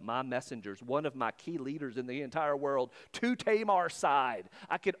one of my messengers, one of my key leaders in the entire world, to Tamar's side.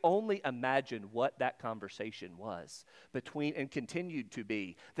 I could only imagine what that conversation was between, and continued to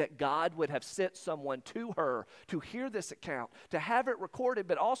be, that God would have sent someone to her to hear this account, to have it recorded,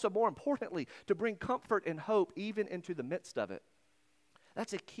 but also, more importantly, to bring comfort and hope even into the midst of it.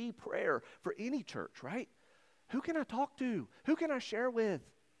 That's a key prayer for any church, right? Who can I talk to? Who can I share with?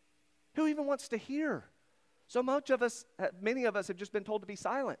 Who even wants to hear? So many of us have just been told to be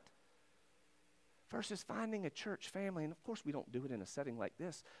silent. Versus finding a church family, and of course we don't do it in a setting like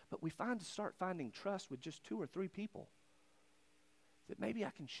this, but we start finding trust with just 2 or 3 people. That maybe I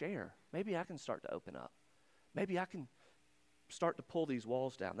can share. Maybe I can start to open up. Maybe I can start to pull these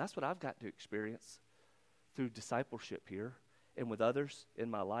walls down. That's what I've got to experience through discipleship here and with others in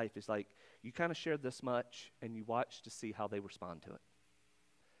my life. Is like, you kind of share this much and you watch to see how they respond to it.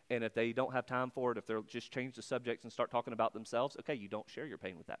 And if they don't have time for it, if they'll just change the subject and start talking about themselves, okay, you don't share your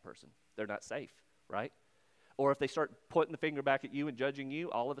pain with that person. They're not safe, right? Or if they start pointing the finger back at you and judging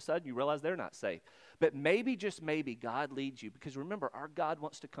you, all of a sudden you realize they're not safe. But maybe, just maybe, God leads you. Because remember, our God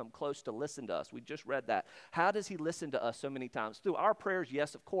wants to come close to listen to us. We just read that. How does he listen to us so many times? Through our prayers,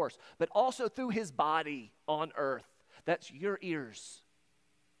 yes, of course, but also through his body on earth. That's your ears.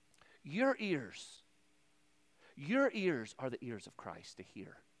 Your ears. Your ears are the ears of Christ to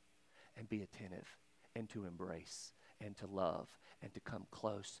hear and be attentive and to embrace and to love and to come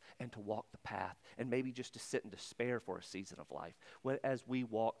close and to walk the path and maybe just to sit in despair for a season of life as we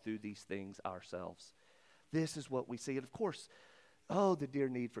walk through these things ourselves. This is what we see. And of course, the dear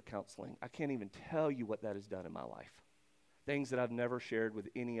need for counseling. I can't even tell you what that has done in my life. Things that I've never shared with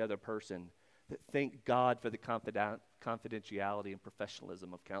any other person. That thank God for the confidentiality and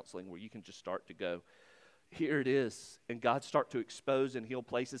professionalism of counseling, where you can just start to go, here it is, and God start to expose and heal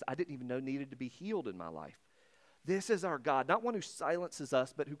places I didn't even know needed to be healed in my life. This is our God, not one who silences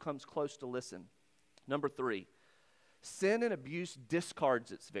us, but who comes close to listen. Number 3, sin and abuse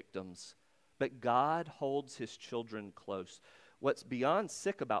discards its victims, but God holds his children close. What's beyond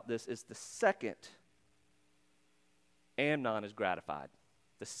sick about this is the second Amnon is gratified,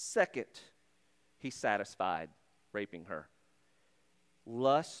 the second he's satisfied raping her,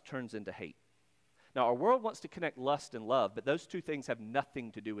 lust turns into hate. Now, our world wants to connect lust and love, but those 2 things have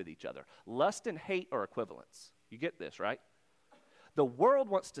nothing to do with each other. Lust and hate are equivalents. You get this, right? The world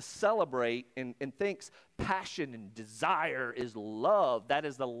wants to celebrate and thinks passion and desire is love. That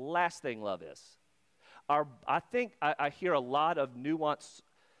is the last thing love is. I think I hear a lot of nuanced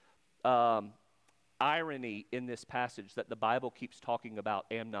irony in this passage that the Bible keeps talking about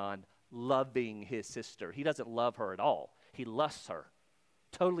Amnon loving his sister. He doesn't love her at all. He lusts her.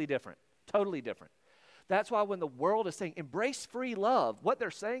 Totally different. Totally different. That's why when the world is saying embrace free love, what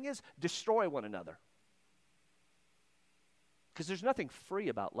they're saying is destroy one another. Because there's nothing free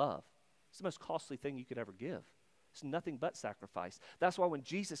about love. It's the most costly thing you could ever give. It's nothing but sacrifice. That's why when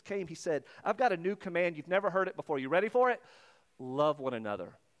Jesus came, he said, I've got a new command. You've never heard it before. You ready for it? Love one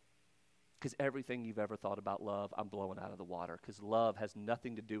another. Because everything you've ever thought about love, I'm blowing out of the water. Because love has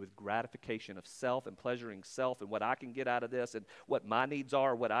nothing to do with gratification of self and pleasuring self and what I can get out of this and what my needs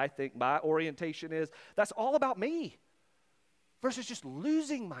are, what I think my orientation is. That's all about me. Versus just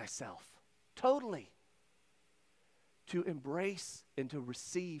losing myself totally to embrace and to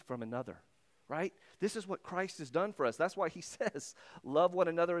receive from another, right? This is what Christ has done for us. That's why he says, love one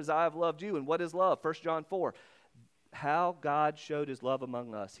another as I have loved you. And what is love? 1 John 4. How God showed his love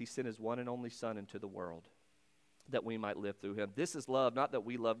among us. He sent his one and only Son into the world that we might live through him. This is love, not that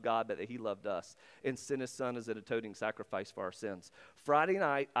we love God, but that he loved us and sent his son as an atoning sacrifice for our sins. Friday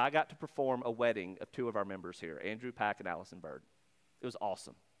night, I got to perform a wedding of two of our members here, Andrew Pack and Allison Bird. It was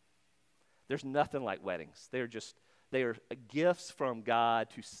awesome. There's nothing like weddings. They are gifts from God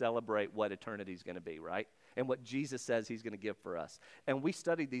to celebrate what eternity is going to be, right? And what Jesus says he's going to give for us. And we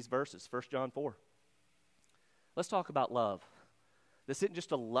studied these verses, 1 John 4. Let's talk about love. This isn't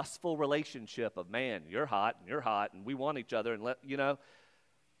just a lustful relationship of, man, you're hot and we want each other and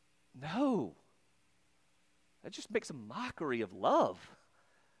No. That just makes a mockery of love.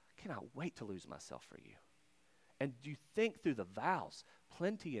 I cannot wait to lose myself for you. And you think through the vows,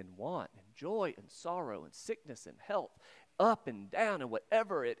 plenty and want and joy and sorrow and sickness and health, up and down and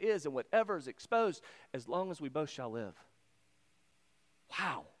whatever it is and whatever is exposed, as long as we both shall live.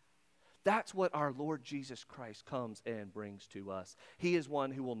 Wow. That's what our Lord Jesus Christ comes and brings to us. He is one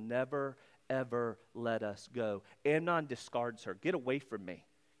who will never, ever let us go. Amnon discards her. Get away from me.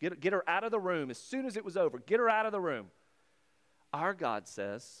 Get her out of the room. As soon as it was over, get her out of the room. Our God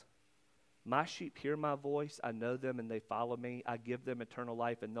says, my sheep hear my voice. I know them and they follow me. I give them eternal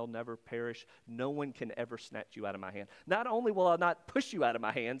life and they'll never perish. No one can ever snatch you out of my hand. Not only will I not push you out of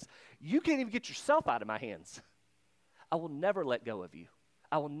my hands, you can't even get yourself out of my hands. I will never let go of you.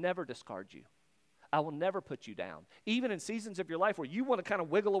 I will never discard you. I will never put you down. Even in seasons of your life where you want to kind of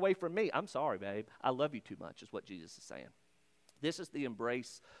wiggle away from me, I'm sorry, babe. I love you too much, is what Jesus is saying. This is the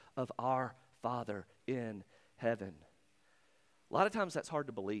embrace of our Father in heaven. A lot of times that's hard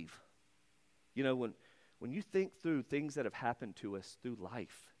to believe. You know, when you think through things that have happened to us through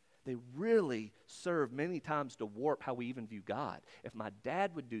life, they really serve many times to warp how we even view God. If my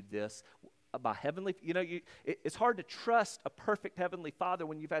dad would do this, my heavenly, it's hard to trust a perfect heavenly Father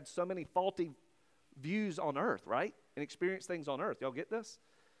when you've had so many faulty views on earth, right? And experienced things on earth. Y'all get this?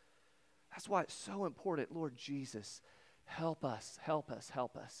 That's why it's so important. Lord Jesus, help us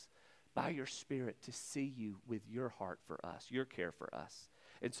by your Spirit to see you with your heart for us, your care for us.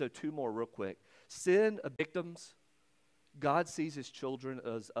 And so two more real quick. Sin of victims. God sees his children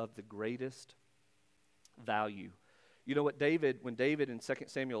as of the greatest value. You know what, when David in 2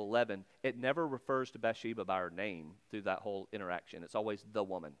 Samuel 11, it never refers to Bathsheba by her name through that whole interaction. It's always the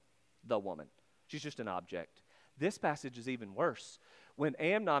woman. The woman. She's just an object. This passage is even worse. When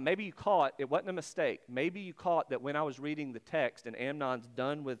Amnon, maybe you caught, it wasn't a mistake. Maybe you caught that when I was reading the text and Amnon's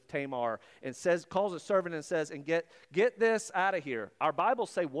done with Tamar and calls a servant and says, and get this out of here. Our Bibles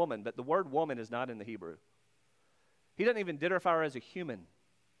say woman, but the word woman is not in the Hebrew. He doesn't even identify her as a human.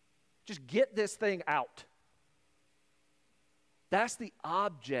 Just get this thing out. That's the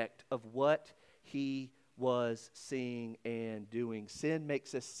object of what he was seeing and doing. Sin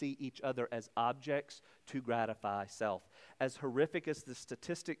makes us see each other as objects to gratify self. As horrific as the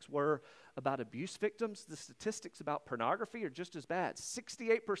statistics were about abuse victims, the statistics about pornography are just as bad.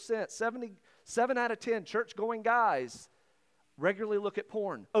 68%, 7 out of 10 church-going guys regularly look at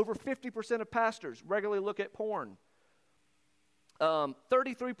porn. Over 50% of pastors regularly look at porn.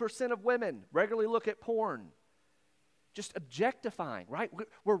 33% of women regularly look at porn. Just objectifying, right?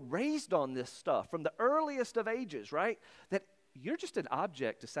 We're raised on this stuff from the earliest of ages, right? That you're just an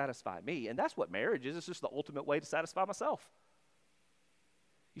object to satisfy me. And that's what marriage is. It's just the ultimate way to satisfy myself.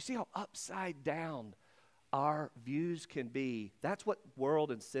 You see how upside down our views can be? That's what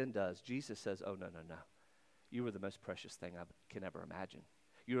world and sin does. Jesus says, oh, no. You are the most precious thing I can ever imagine.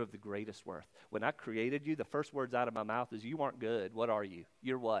 You're of the greatest worth. When I created you, the first words out of my mouth is, you aren't good. What are you?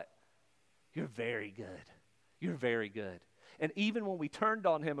 You're what? You're very good. You're very good. And even when we turned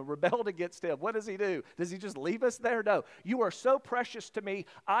on him and rebelled against him, what does he do? Does he just leave us there? No. You are so precious to me,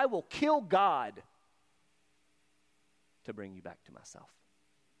 I will kill God to bring you back to myself,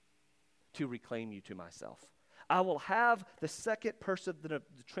 to reclaim you to myself. I will have the second person of the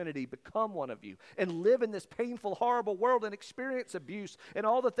Trinity become one of you and live in this painful, horrible world and experience abuse and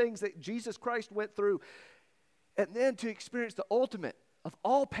all the things that Jesus Christ went through. And then to experience the ultimate of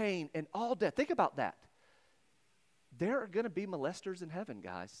all pain and all death. Think about that. There are going to be molesters in heaven,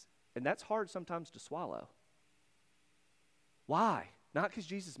 guys. And that's hard sometimes to swallow. Why? Not because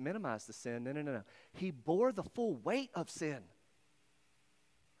Jesus minimized the sin. No. He bore the full weight of sin.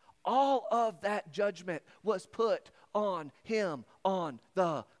 All of that judgment was put on him on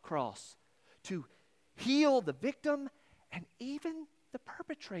the cross to heal the victim and even the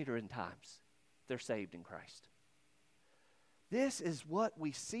perpetrator in times. They're saved in Christ. This is what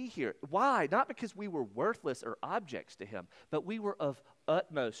we see here. Why? Not because we were worthless or objects to him, but we were of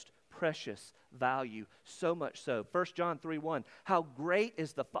utmost precious value, so much so. 1 John 3:1, how great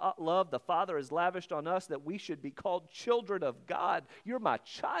is the love the Father has lavished on us that we should be called children of God. You're my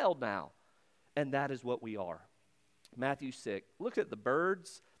child now. And that is what we are. Matthew 6. Look at the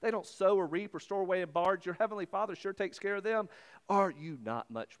birds. They don't sow or reap or store away in barns. Your heavenly Father sure takes care of them. Are you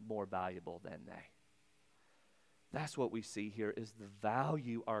not much more valuable than they? That's what we see here is the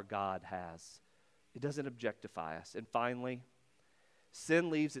value our God has. It doesn't objectify us. And finally, sin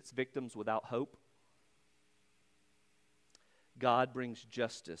leaves its victims without hope. God brings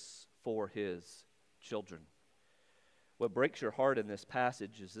justice for his children. What breaks your heart in this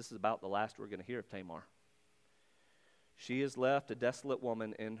passage is this is about the last we're going to hear of Tamar. She is left a desolate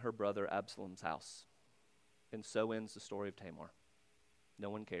woman in her brother Absalom's house. And so ends the story of Tamar. No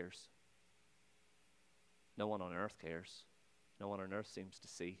one cares. No one on earth cares. No one on earth seems to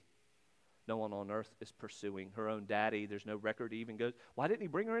see. No one on earth is pursuing. Her own daddy, there's no record he even goes, why didn't he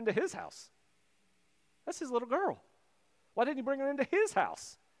bring her into his house? That's his little girl. Why didn't he bring her into his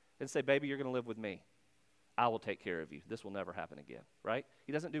house and say, baby, you're going to live with me. I will take care of you. This will never happen again, right?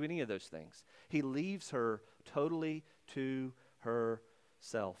 He doesn't do any of those things. He leaves her totally to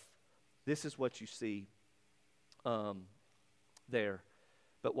herself. This is what you see there.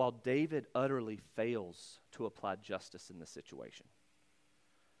 But while David utterly fails to apply justice in this situation,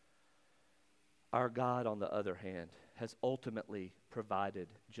 our God, on the other hand, has ultimately provided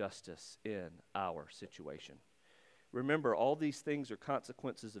justice in our situation. Remember, all these things are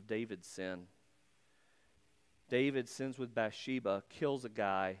consequences of David's sin. David sins with Bathsheba, kills a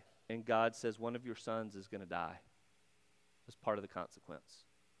guy, and God says one of your sons is going to die. That's part of the consequence.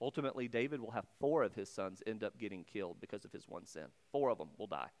 Ultimately, David will have 4 of his sons end up getting killed because of his one sin. 4 of them will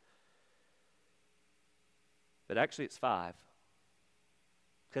die. But actually it's 5,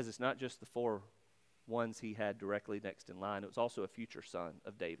 because it's not just the 4 ones he had directly next in line. It was also a future son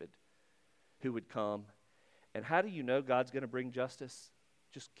of David who would come. And how do you know God's going to bring justice?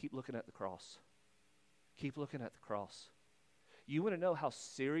 Just keep looking at the cross. Keep looking at the cross. You want to know how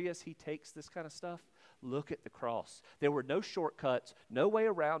serious he takes this kind of stuff? Look at the cross. There were no shortcuts, no way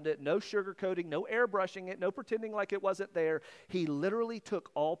around it, no sugarcoating, no airbrushing it, no pretending like it wasn't there. He literally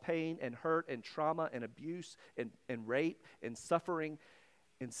took all pain and hurt and trauma and abuse and rape and suffering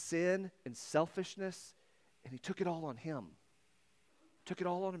and sin and selfishness, and he took it all on him. Took it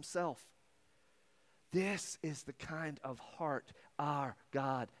all on himself. This is the kind of heart our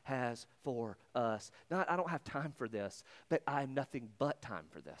God has for us. Not, I don't have time for this, but I have nothing but time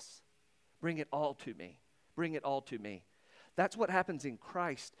for this. Bring it all to me. Bring it all to me. That's what happens in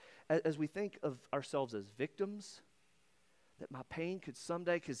Christ as we think of ourselves as victims, that my pain could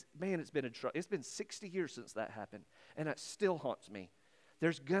someday, because, man, it's been 60 years since that happened, and it still haunts me.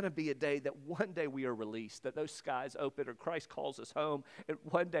 There's going to be a day that one day we are released, that those skies open or Christ calls us home, and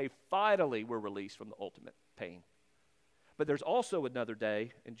one day finally we're released from the ultimate pain. But there's also another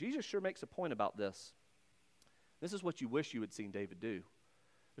day, and Jesus sure makes a point about this. This is what you wish you had seen David do.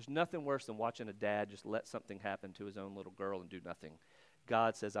 There's nothing worse than watching a dad just let something happen to his own little girl and do nothing.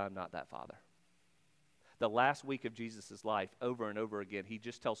 God says, I'm not that father. The last week of Jesus' life, over and over again, he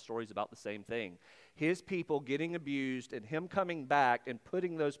just tells stories about the same thing. His people getting abused and him coming back and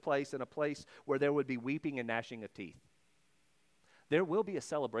putting those place in a place where there would be weeping and gnashing of teeth. There will be a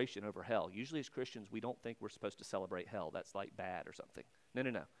celebration over hell. Usually as Christians, we don't think we're supposed to celebrate hell. That's like bad or something.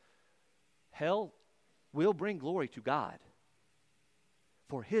 No. Hell will bring glory to God,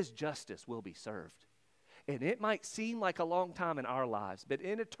 for his justice will be served. And it might seem like a long time in our lives, but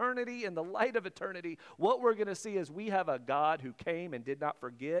in eternity, in the light of eternity, what we're going to see is we have a God who came and did not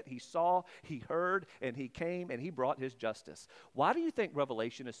forget. He saw, he heard, and he came, and he brought his justice. Why do you think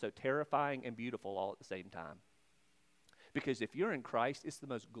Revelation is so terrifying and beautiful all at the same time? Because if you're in Christ, it's the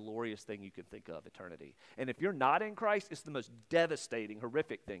most glorious thing you can think of, eternity. And if you're not in Christ, it's the most devastating,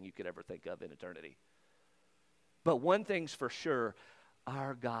 horrific thing you could ever think of in eternity. But one thing's for sure,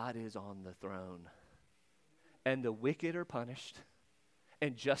 our God is on the throne. And the wicked are punished,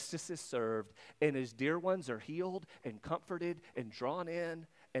 and justice is served, and his dear ones are healed and comforted and drawn in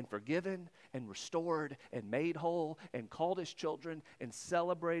and forgiven and restored and made whole and called his children and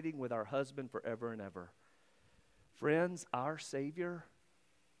celebrating with our husband forever and ever. Friends, our Savior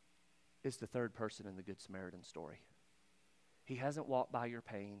is the third person in the Good Samaritan story. He hasn't walked by your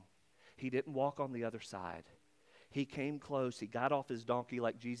pain. He didn't walk on the other side. He came close. He got off his donkey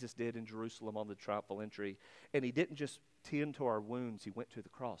like Jesus did in Jerusalem on the triumphal entry. And he didn't just tend to our wounds. He went to the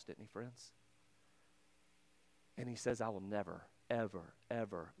cross, didn't he, friends? And he says, I will never, ever,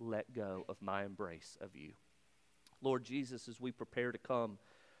 ever let go of my embrace of you. Lord Jesus, as we prepare to come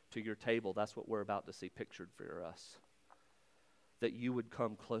to your table, that's what we're about to see pictured for us. That you would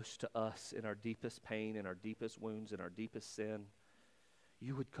come close to us in our deepest pain, in our deepest wounds, in our deepest sin.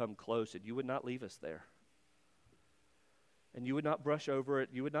 You would come close and you would not leave us there. And you would not brush over it.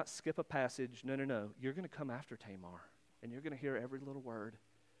 You would not skip a passage. No. You're going to come after Tamar. and you're going to hear every little word,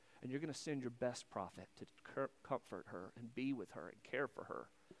 and you're going to send your best prophet to comfort her and be with her and care for her.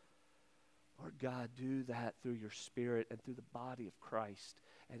 Lord God, do that through your Spirit and through the body of Christ.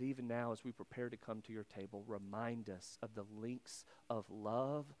 And even now, as we prepare to come to your table, remind us of the links of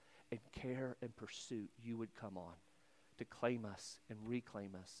love and care and pursuit you would come on to claim us and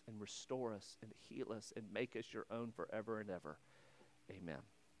reclaim us and restore us and heal us and make us your own forever and ever. Amen.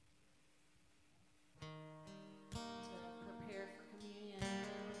 To prepare for communion,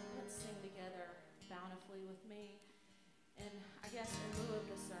 let's sing together bountifully with me. And I guess in lieu of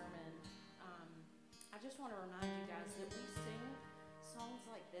the sermon, I just want to remind you guys that we sing songs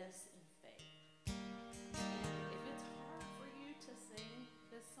like this in faith. And if it's hard for you to sing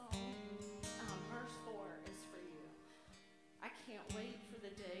this song, verse 4 is for you. I can't wait for the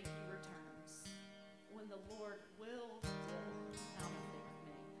day he returns, when the Lord will deal bountifully with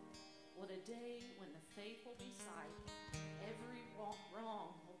me. What a day when the faithful be sight, every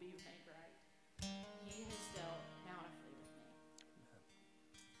wrong will be made right. He has dealt bountifully with me.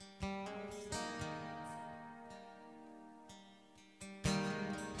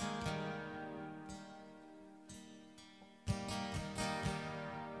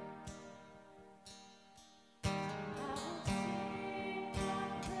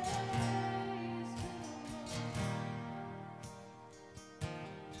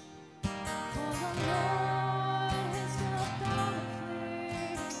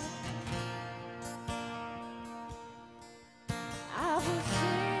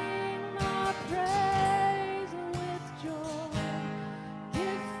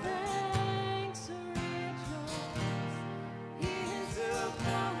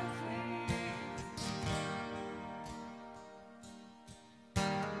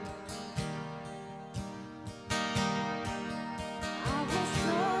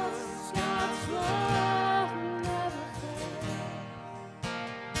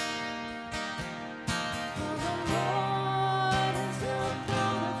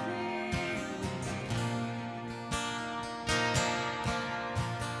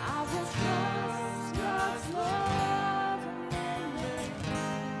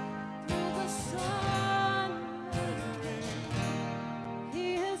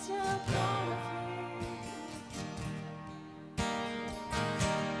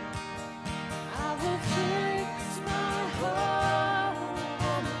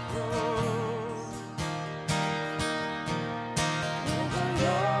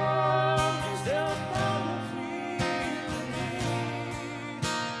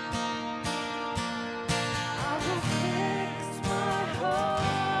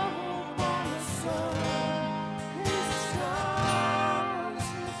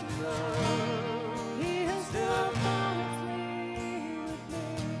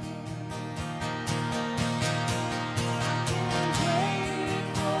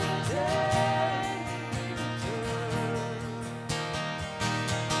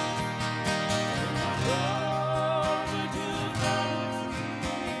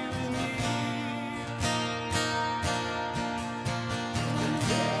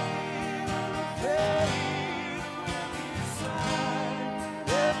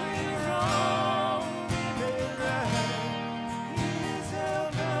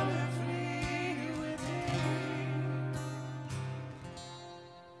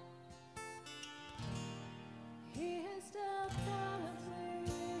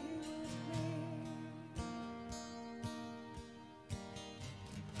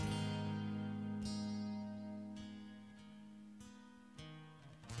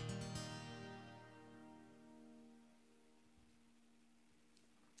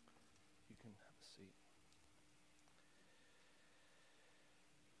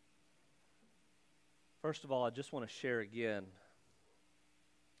 First of all, I just want to share again,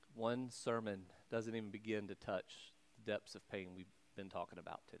 one sermon doesn't even begin to touch the depths of pain we've been talking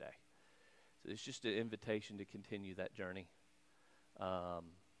about today. So it's just an invitation to continue that journey.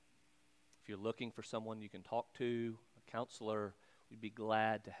 If you're looking for someone you can talk to, a counselor, we'd be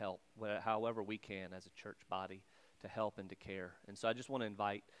glad to help, however we can as a church body, to help and to care. And so I just want to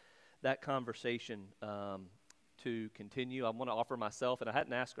invite that conversation to continue. I want to offer myself, and I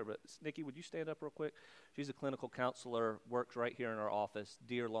hadn't asked her, but Nikki, would you stand up real quick? She's a clinical counselor, works right here in our office,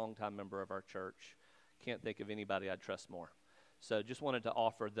 dear longtime member of our church. Can't think of anybody I'd trust more. So just wanted to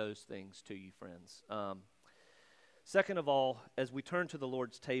offer those things to you, friends. Second of all, as we turn to the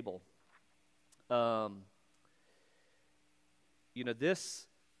Lord's table, this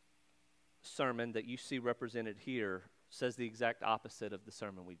sermon that you see represented here says the exact opposite of the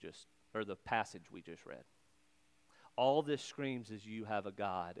sermon or the passage we just read. All this screams is you have a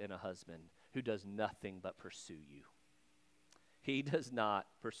God and a husband who does nothing but pursue you. He does not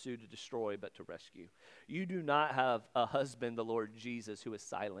pursue to destroy, but to rescue. You do not have a husband, the Lord Jesus, who has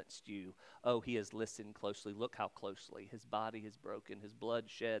silenced you. Oh, he has listened closely. Look how closely. His body is broken, his blood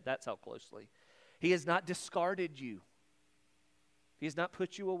shed. That's how closely. He has not discarded you. He has not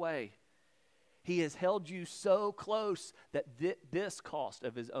put you away. He has held you so close that this cost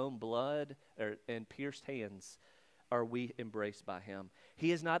of his own blood and pierced hands are we embraced by him.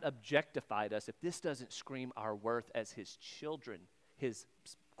 He has not objectified us. If this doesn't scream our worth as his children, his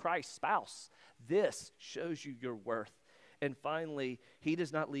Christ spouse, this shows you your worth. And finally, he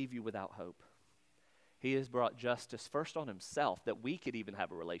does not leave you without hope. He has brought justice first on himself that we could even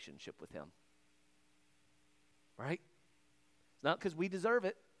have a relationship with him. Right? It's not because we deserve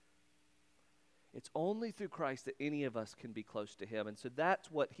it. It's only through Christ that any of us can be close to him. And so that's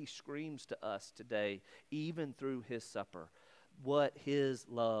what he screams to us today, even through his supper, what his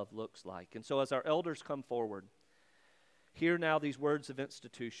love looks like. And so as our elders come forward, hear now these words of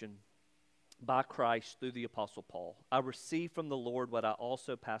institution by Christ through the Apostle Paul. I received from the Lord what I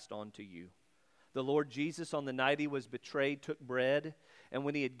also passed on to you. The Lord Jesus, on the night he was betrayed, took bread, and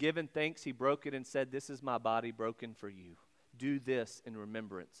when he had given thanks, he broke it and said, "This is my body broken for you. Do this in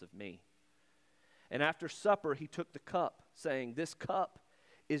remembrance of me." And after supper, he took the cup, saying, "This cup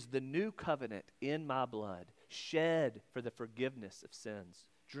is the new covenant in my blood, shed for the forgiveness of sins.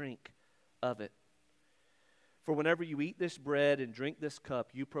 Drink of it. For whenever you eat this bread and drink this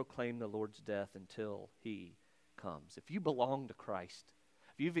cup, you proclaim the Lord's death until he comes." If you belong to Christ,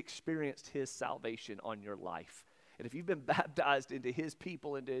 if you've experienced his salvation on your life, and if you've been baptized into his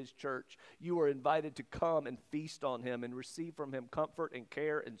people, into his church, you are invited to come and feast on him and receive from him comfort and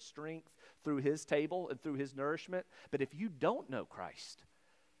care and strength through his table and through his nourishment. But if you don't know Christ,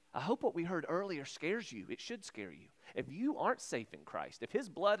 I hope what we heard earlier scares you. It should scare you. If you aren't safe in Christ, if his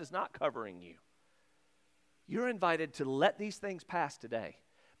blood is not covering you, you're invited to let these things pass today,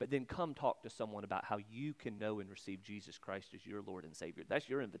 but then come talk to someone about how you can know and receive Jesus Christ as your Lord and Savior. That's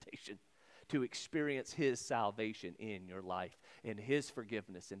your invitation to experience his salvation in your life and his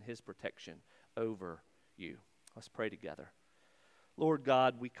forgiveness and his protection over you. Let's pray together. Lord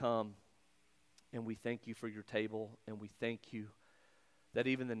God, we come and we thank you for your table, and we thank you that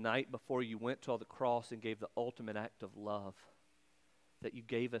even the night before you went to the cross and gave the ultimate act of love, that you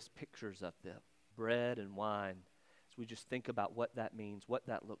gave us pictures of the bread and wine. As we just think about what that means, what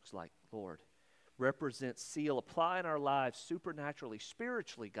that looks like, Lord. Represent, seal, apply in our lives supernaturally,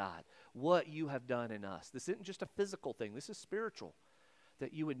 spiritually, God, what you have done in us. This isn't just a physical thing. This is spiritual.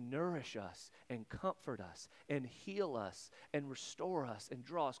 That you would nourish us and comfort us and heal us and restore us and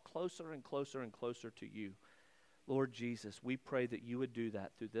draw us closer and closer and closer to you. Lord Jesus, we pray that you would do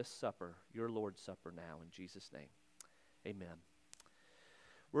that through this supper, your Lord's Supper now, in Jesus' name. Amen.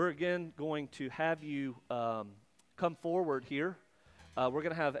 We're again going to have you come forward here. We're going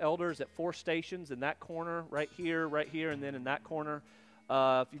to have elders at 4 stations in that corner, right here, and then in that corner.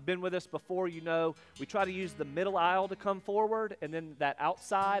 If you've been with us before, you know we try to use the middle aisle to come forward, and then that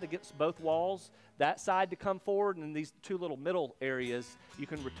outside against both walls, that side to come forward, and these 2 little middle areas, you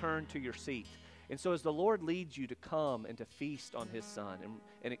can return to your seat. And so as the Lord leads you to come and to feast on his Son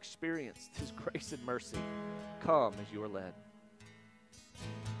and experience his grace and mercy, come as you are led.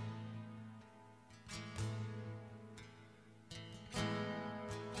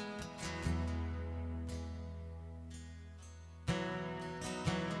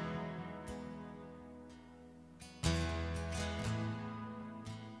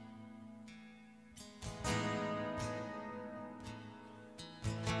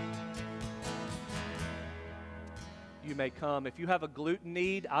 You may come. If you have a gluten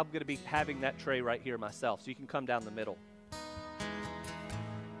need, I'm going to be having that tray right here myself, so you can come down the middle.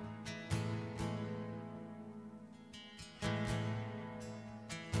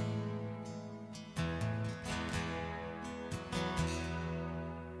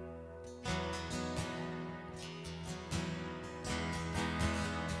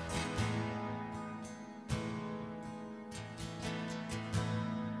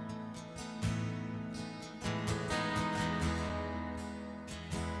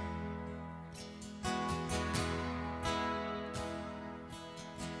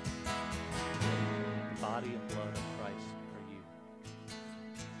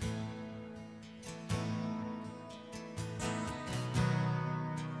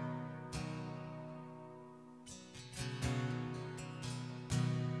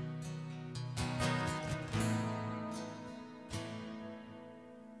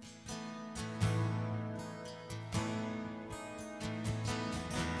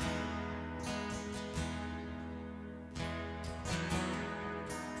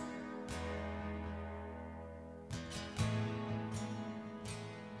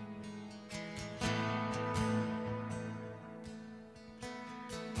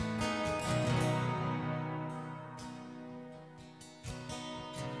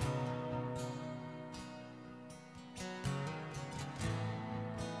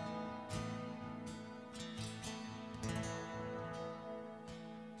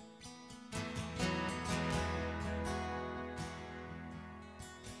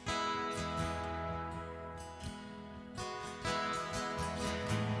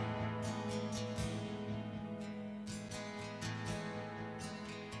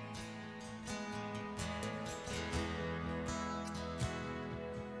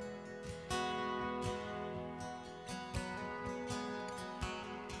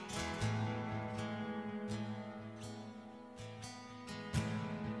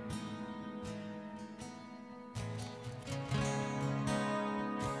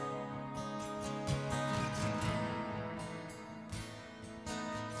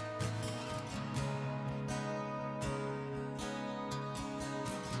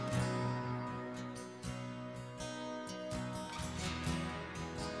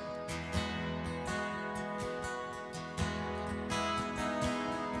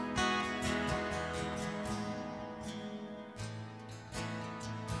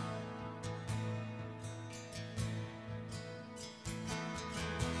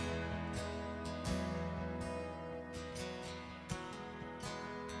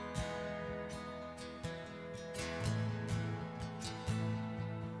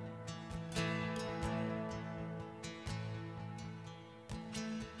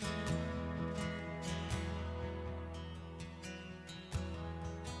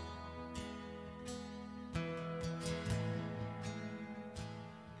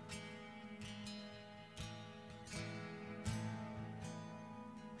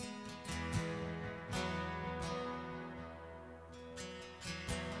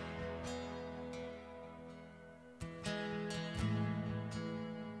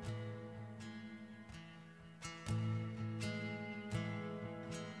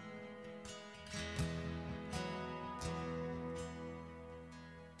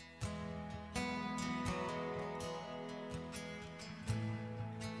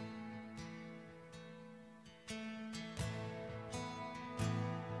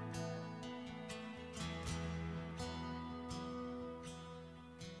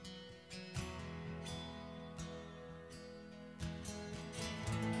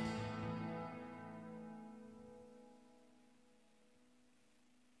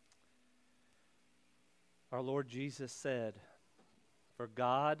 Our Lord Jesus said, "For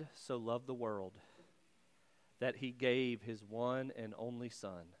God so loved the world that he gave his one and only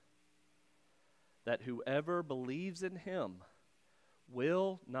Son, that whoever believes in him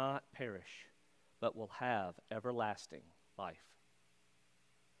will not perish, but will have everlasting life."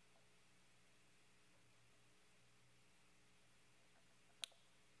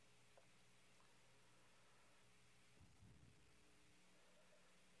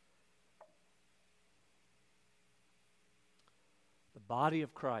 The body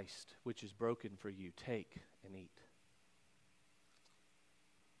of Christ, which is broken for you, take and eat.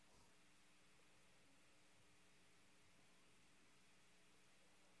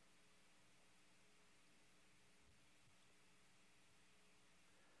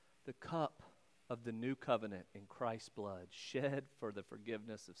 The cup of the new covenant in Christ's blood, shed for the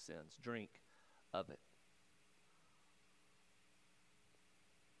forgiveness of sins. Drink of it.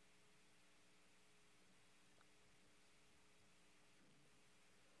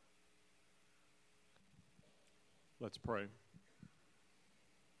 Let's pray.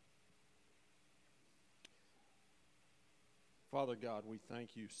 Father God, we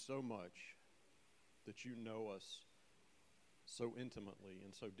thank you so much that you know us so intimately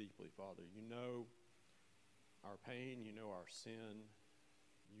and so deeply, Father. You know our pain, you know our sin,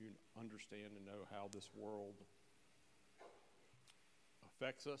 you understand and know how this world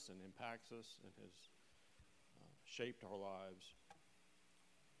affects us and impacts us and has shaped our lives.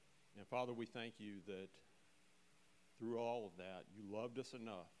 And Father, we thank you that through all of that, you loved us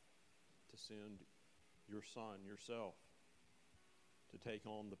enough to send your Son, yourself, to take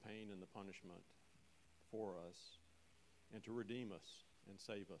on the pain and the punishment for us and to redeem us and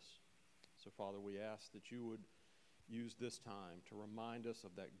save us. So, Father, we ask that you would use this time to remind us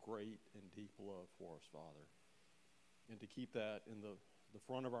of that great and deep love for us, Father, and to keep that in the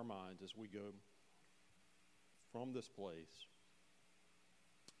front of our minds as we go from this place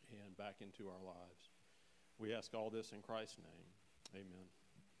and back into our lives. We ask all this in Christ's name. Amen.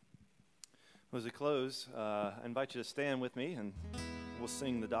 As we close, I invite you to stand with me, and we'll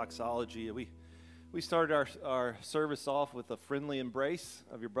sing the doxology. We started our service off with a friendly embrace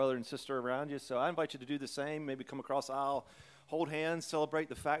of your brother and sister around you, so I invite you to do the same. Maybe come across the aisle, hold hands, celebrate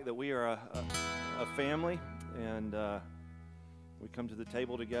the fact that we are a family, and we come to the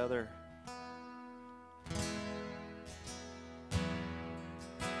table together.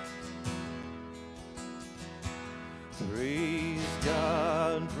 Breathe.